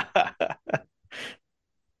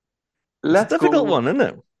 It's a difficult one, isn't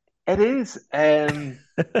it? It is.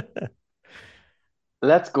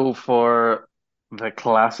 Let's go for the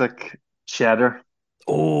classic cheddar.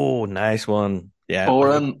 Oh, nice one. Yeah.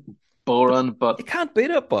 Boring, but you can't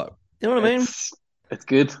beat it, but you know what I mean? It's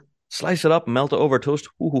good. Slice it up, melt it over toast.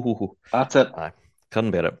 Ooh. That's it.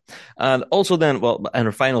 Couldn't beat it. And also then, well, and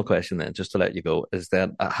our final question then, just to let you go, is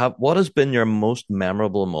that what has been your most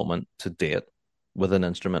memorable moment to date with an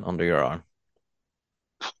instrument under your arm?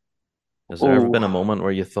 Has there ever been a moment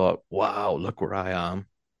where you thought, wow, look where I am?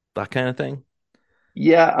 That kind of thing?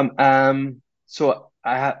 Yeah. So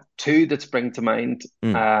I have two that spring to mind.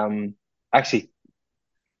 Actually,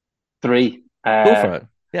 three. Go for it.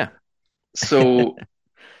 Yeah. So,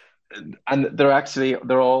 and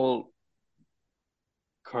they're all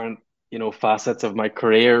current, facets of my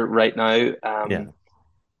career right now.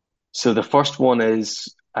 So the first one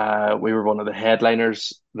is we were one of the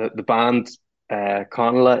headliners, the band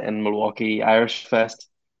Conor in Milwaukee Irish Fest,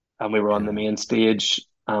 and we were on the main stage.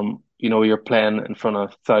 You're playing in front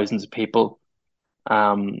of thousands of people.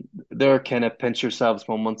 They're kind of pinch yourselves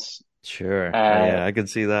moments. Sure. Yeah, I can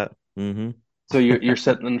see that. So you're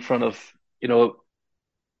sitting in front of,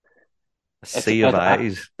 a sea of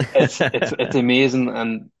eyes. It's amazing,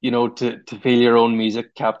 and to feel your own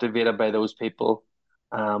music captivated by those people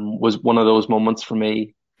was one of those moments for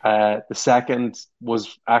me. The second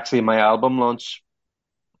was actually my album launch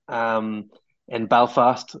in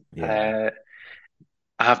Belfast. I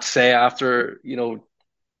have to say, after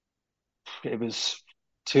it was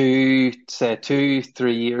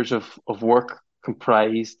 2-3 years of work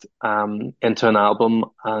comprised into an album,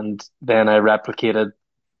 and then I replicated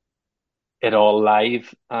it all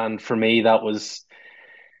live, and for me that was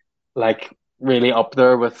like really up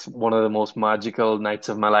there with one of the most magical nights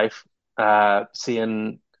of my life.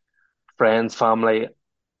 Seeing friends, family,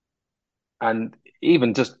 and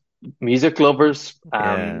even just music lovers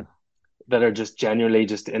that are just genuinely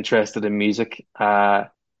just interested in music,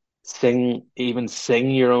 sing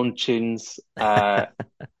your own tunes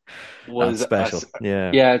was special.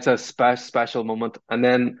 It's a special moment. And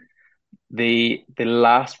then the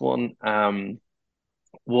last one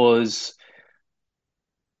was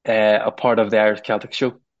a part of the Irish Celtic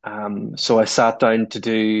show. So I sat down to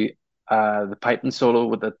do the piping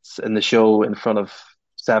solo that's in the show in front of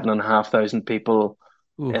 7,500 people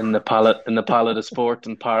in the Palais de Sport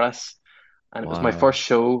in Paris, and it was my first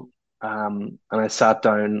show. And I sat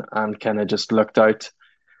down and kind of just looked out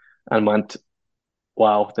and went,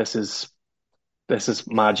 "Wow, this is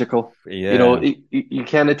magical." Yeah. You know, you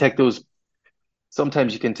kind of take those.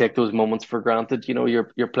 Sometimes you can take those moments for granted. You know,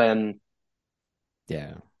 you're playing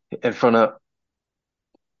Yeah. in front of,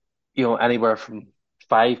 you know, anywhere from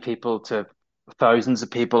five people to thousands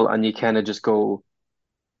of people, and you kind of just go,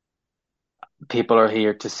 people are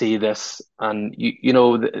here to see this, and you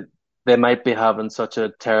know they might be having such a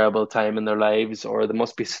terrible time in their lives, or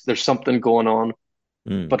there's something going on,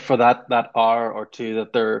 but for that hour or two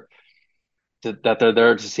that they're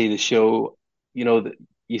there to see the show, you know,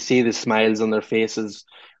 you see the smiles on their faces,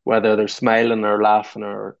 whether they're smiling or laughing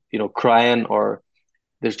or, you know, crying, or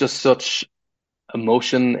there's just such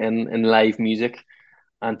emotion in live music,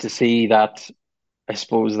 and to see that, I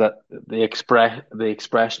suppose that the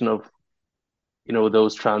expression of, you know,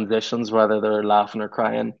 those transitions, whether they're laughing or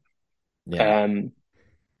crying, Yeah.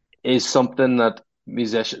 is something that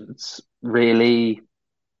musicians really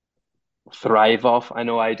thrive off. I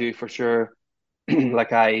know I do for sure.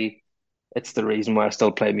 Like it's the reason why I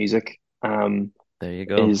still play music. There you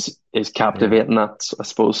go. Is captivating that, I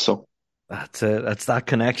suppose. So that's it. That's that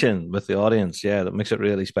connection with the audience. Yeah, that makes it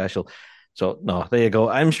really special. So no, there you go.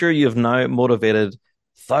 I'm sure you've now motivated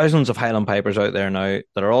thousands of Highland pipers out there now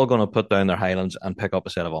that are all going to put down their Highlands and pick up a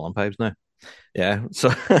set of Ullin pipes now. Yeah, so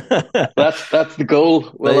that's the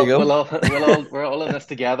goal. There you go. We're all in this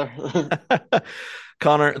together.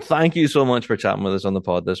 Conor, thank you so much for chatting with us on the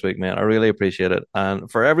pod this week, man. I really appreciate it. And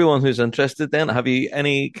for everyone who's interested, then, have you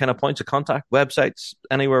any kind of points of contact, websites,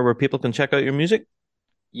 anywhere where people can check out your music?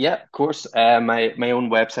 Yeah, of course. My own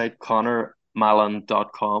website,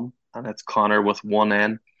 conormallon.com, and it's Conor with one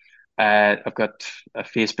N. I've got a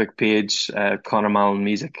Facebook page, Conor Mallon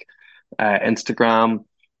Music, Instagram,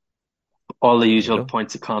 all the usual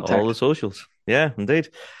points of contact. All the socials. Yeah, indeed.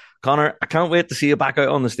 Conor, I can't wait to see you back out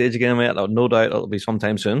on the stage again, mate. No doubt it'll be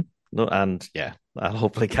sometime soon. And yeah, I'll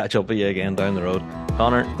hopefully catch up with you again down the road.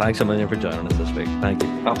 Conor, thanks a million for joining us this week. Thank you.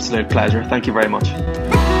 Absolute pleasure. Thank you very much.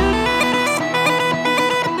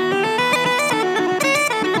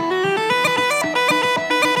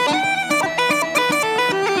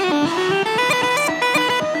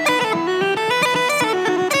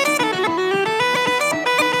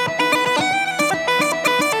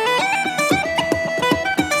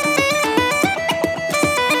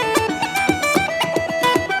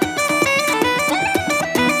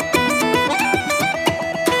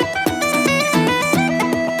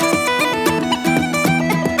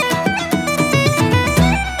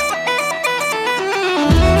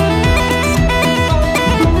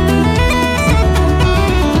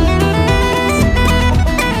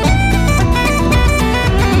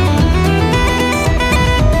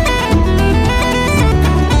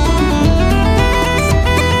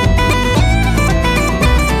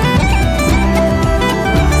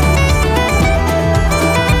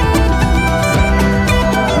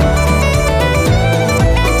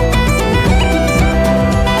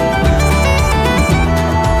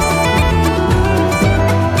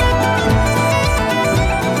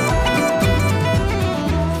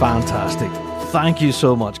 Fantastic. Thank you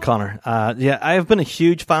so much, Conor. Yeah, I have been a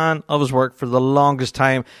huge fan of his work for the longest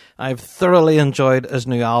time. I've thoroughly enjoyed his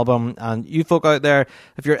new album, and you folk out there,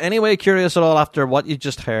 if you're anyway curious at all after what you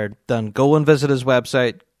just heard, then go and visit his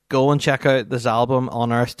website, go and check out this album,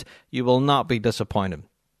 Unearthed. You will not be disappointed.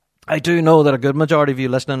 I do know that a good majority of you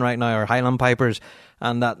listening right now are Highland pipers,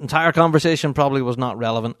 and that entire conversation probably was not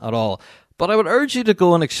relevant at all. But I would urge you to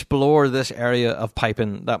go and explore this area of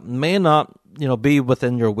piping that may not, be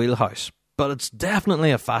within your wheelhouse, but it's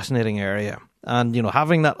definitely a fascinating area. And,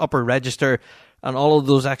 having that upper register and all of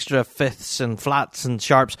those extra fifths and flats and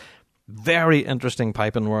sharps, very interesting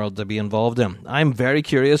piping world to be involved in. I'm very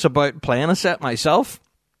curious about playing a set myself.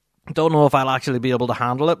 Don't know if I'll actually be able to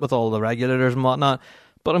handle it with all the regulators and whatnot,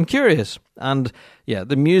 but I'm curious. And yeah,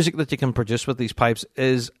 the music that you can produce with these pipes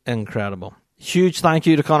is incredible. Huge thank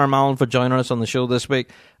you to Conor Mallon for joining us on the show this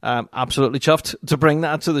week. Absolutely chuffed to bring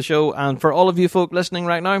that to the show. And for all of you folk listening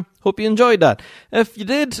right now, hope you enjoyed that. If you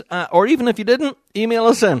did, or even if you didn't, email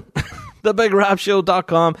us in.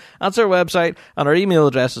 thebigrabshow.com. That's our website. And our email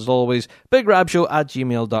address is always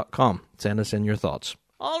bigrabshow@gmail.com. Send us in your thoughts.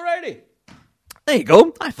 Alrighty. There you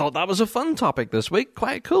go. I thought that was a fun topic this week.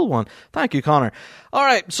 Quite a cool one. Thank you, Conor. All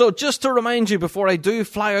right, so just to remind you before I do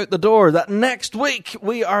fly out the door that next week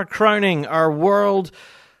we are crowning our World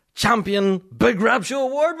Champion Big Rab Show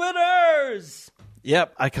Award winners.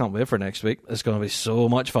 Yep, I can't wait for next week. It's going to be so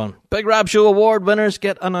much fun. Big Rab Show Award winners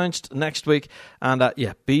get announced next week. And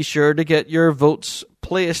be sure to get your votes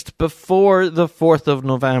placed before the 4th of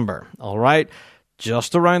November. All right?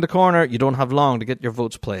 just around the corner. You don't have long to get your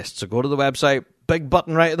votes placed. So go to the website, big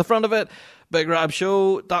button right at the front of it,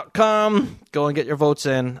 bigrabshow.com. Go and get your votes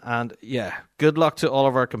in. And yeah, good luck to all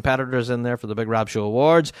of our competitors in there for the Big Rab Show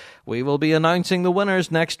Awards. We will be announcing the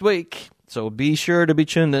winners next week. So be sure to be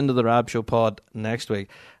tuned into the Rab Show pod next week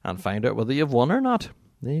and find out whether you've won or not.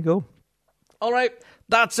 There you go. All right,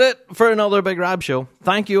 that's it for another Big Rab Show.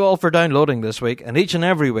 Thank you all for downloading this week and each and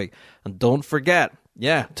every week. And don't forget,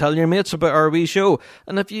 tell your mates about our wee show.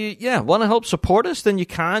 And if you, want to help support us, then you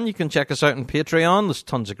can. You can check us out on Patreon. There's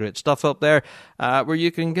tons of great stuff up there where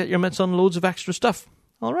you can get your mitts on loads of extra stuff.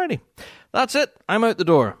 Alrighty, that's it. I'm out the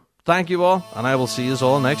door. Thank you all, and I will see you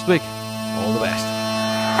all next week. All the best.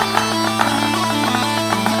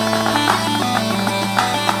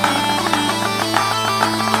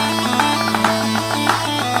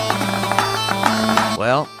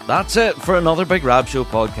 Well, that's it for another Big Rab Show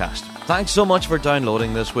podcast. Thanks so much for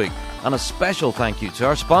downloading this week, and a special thank you to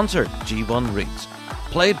our sponsor, G1 Reeds.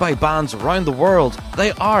 Played by bands around the world,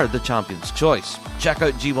 they are the champion's choice. Check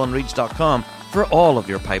out g1reeds.com for all of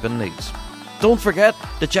your piping needs. Don't forget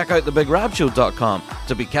to check out thebigrabshow.com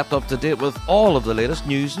to be kept up to date with all of the latest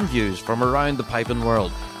news and views from around the piping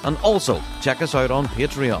world. And also, check us out on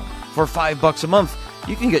Patreon. For $5 a month,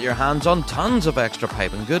 you can get your hands on tons of extra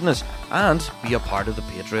piping goodness and be a part of the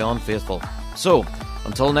Patreon faithful. So,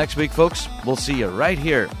 until next week, folks, we'll see you right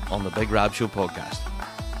here on the Big Rab Show podcast.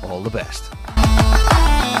 All the best.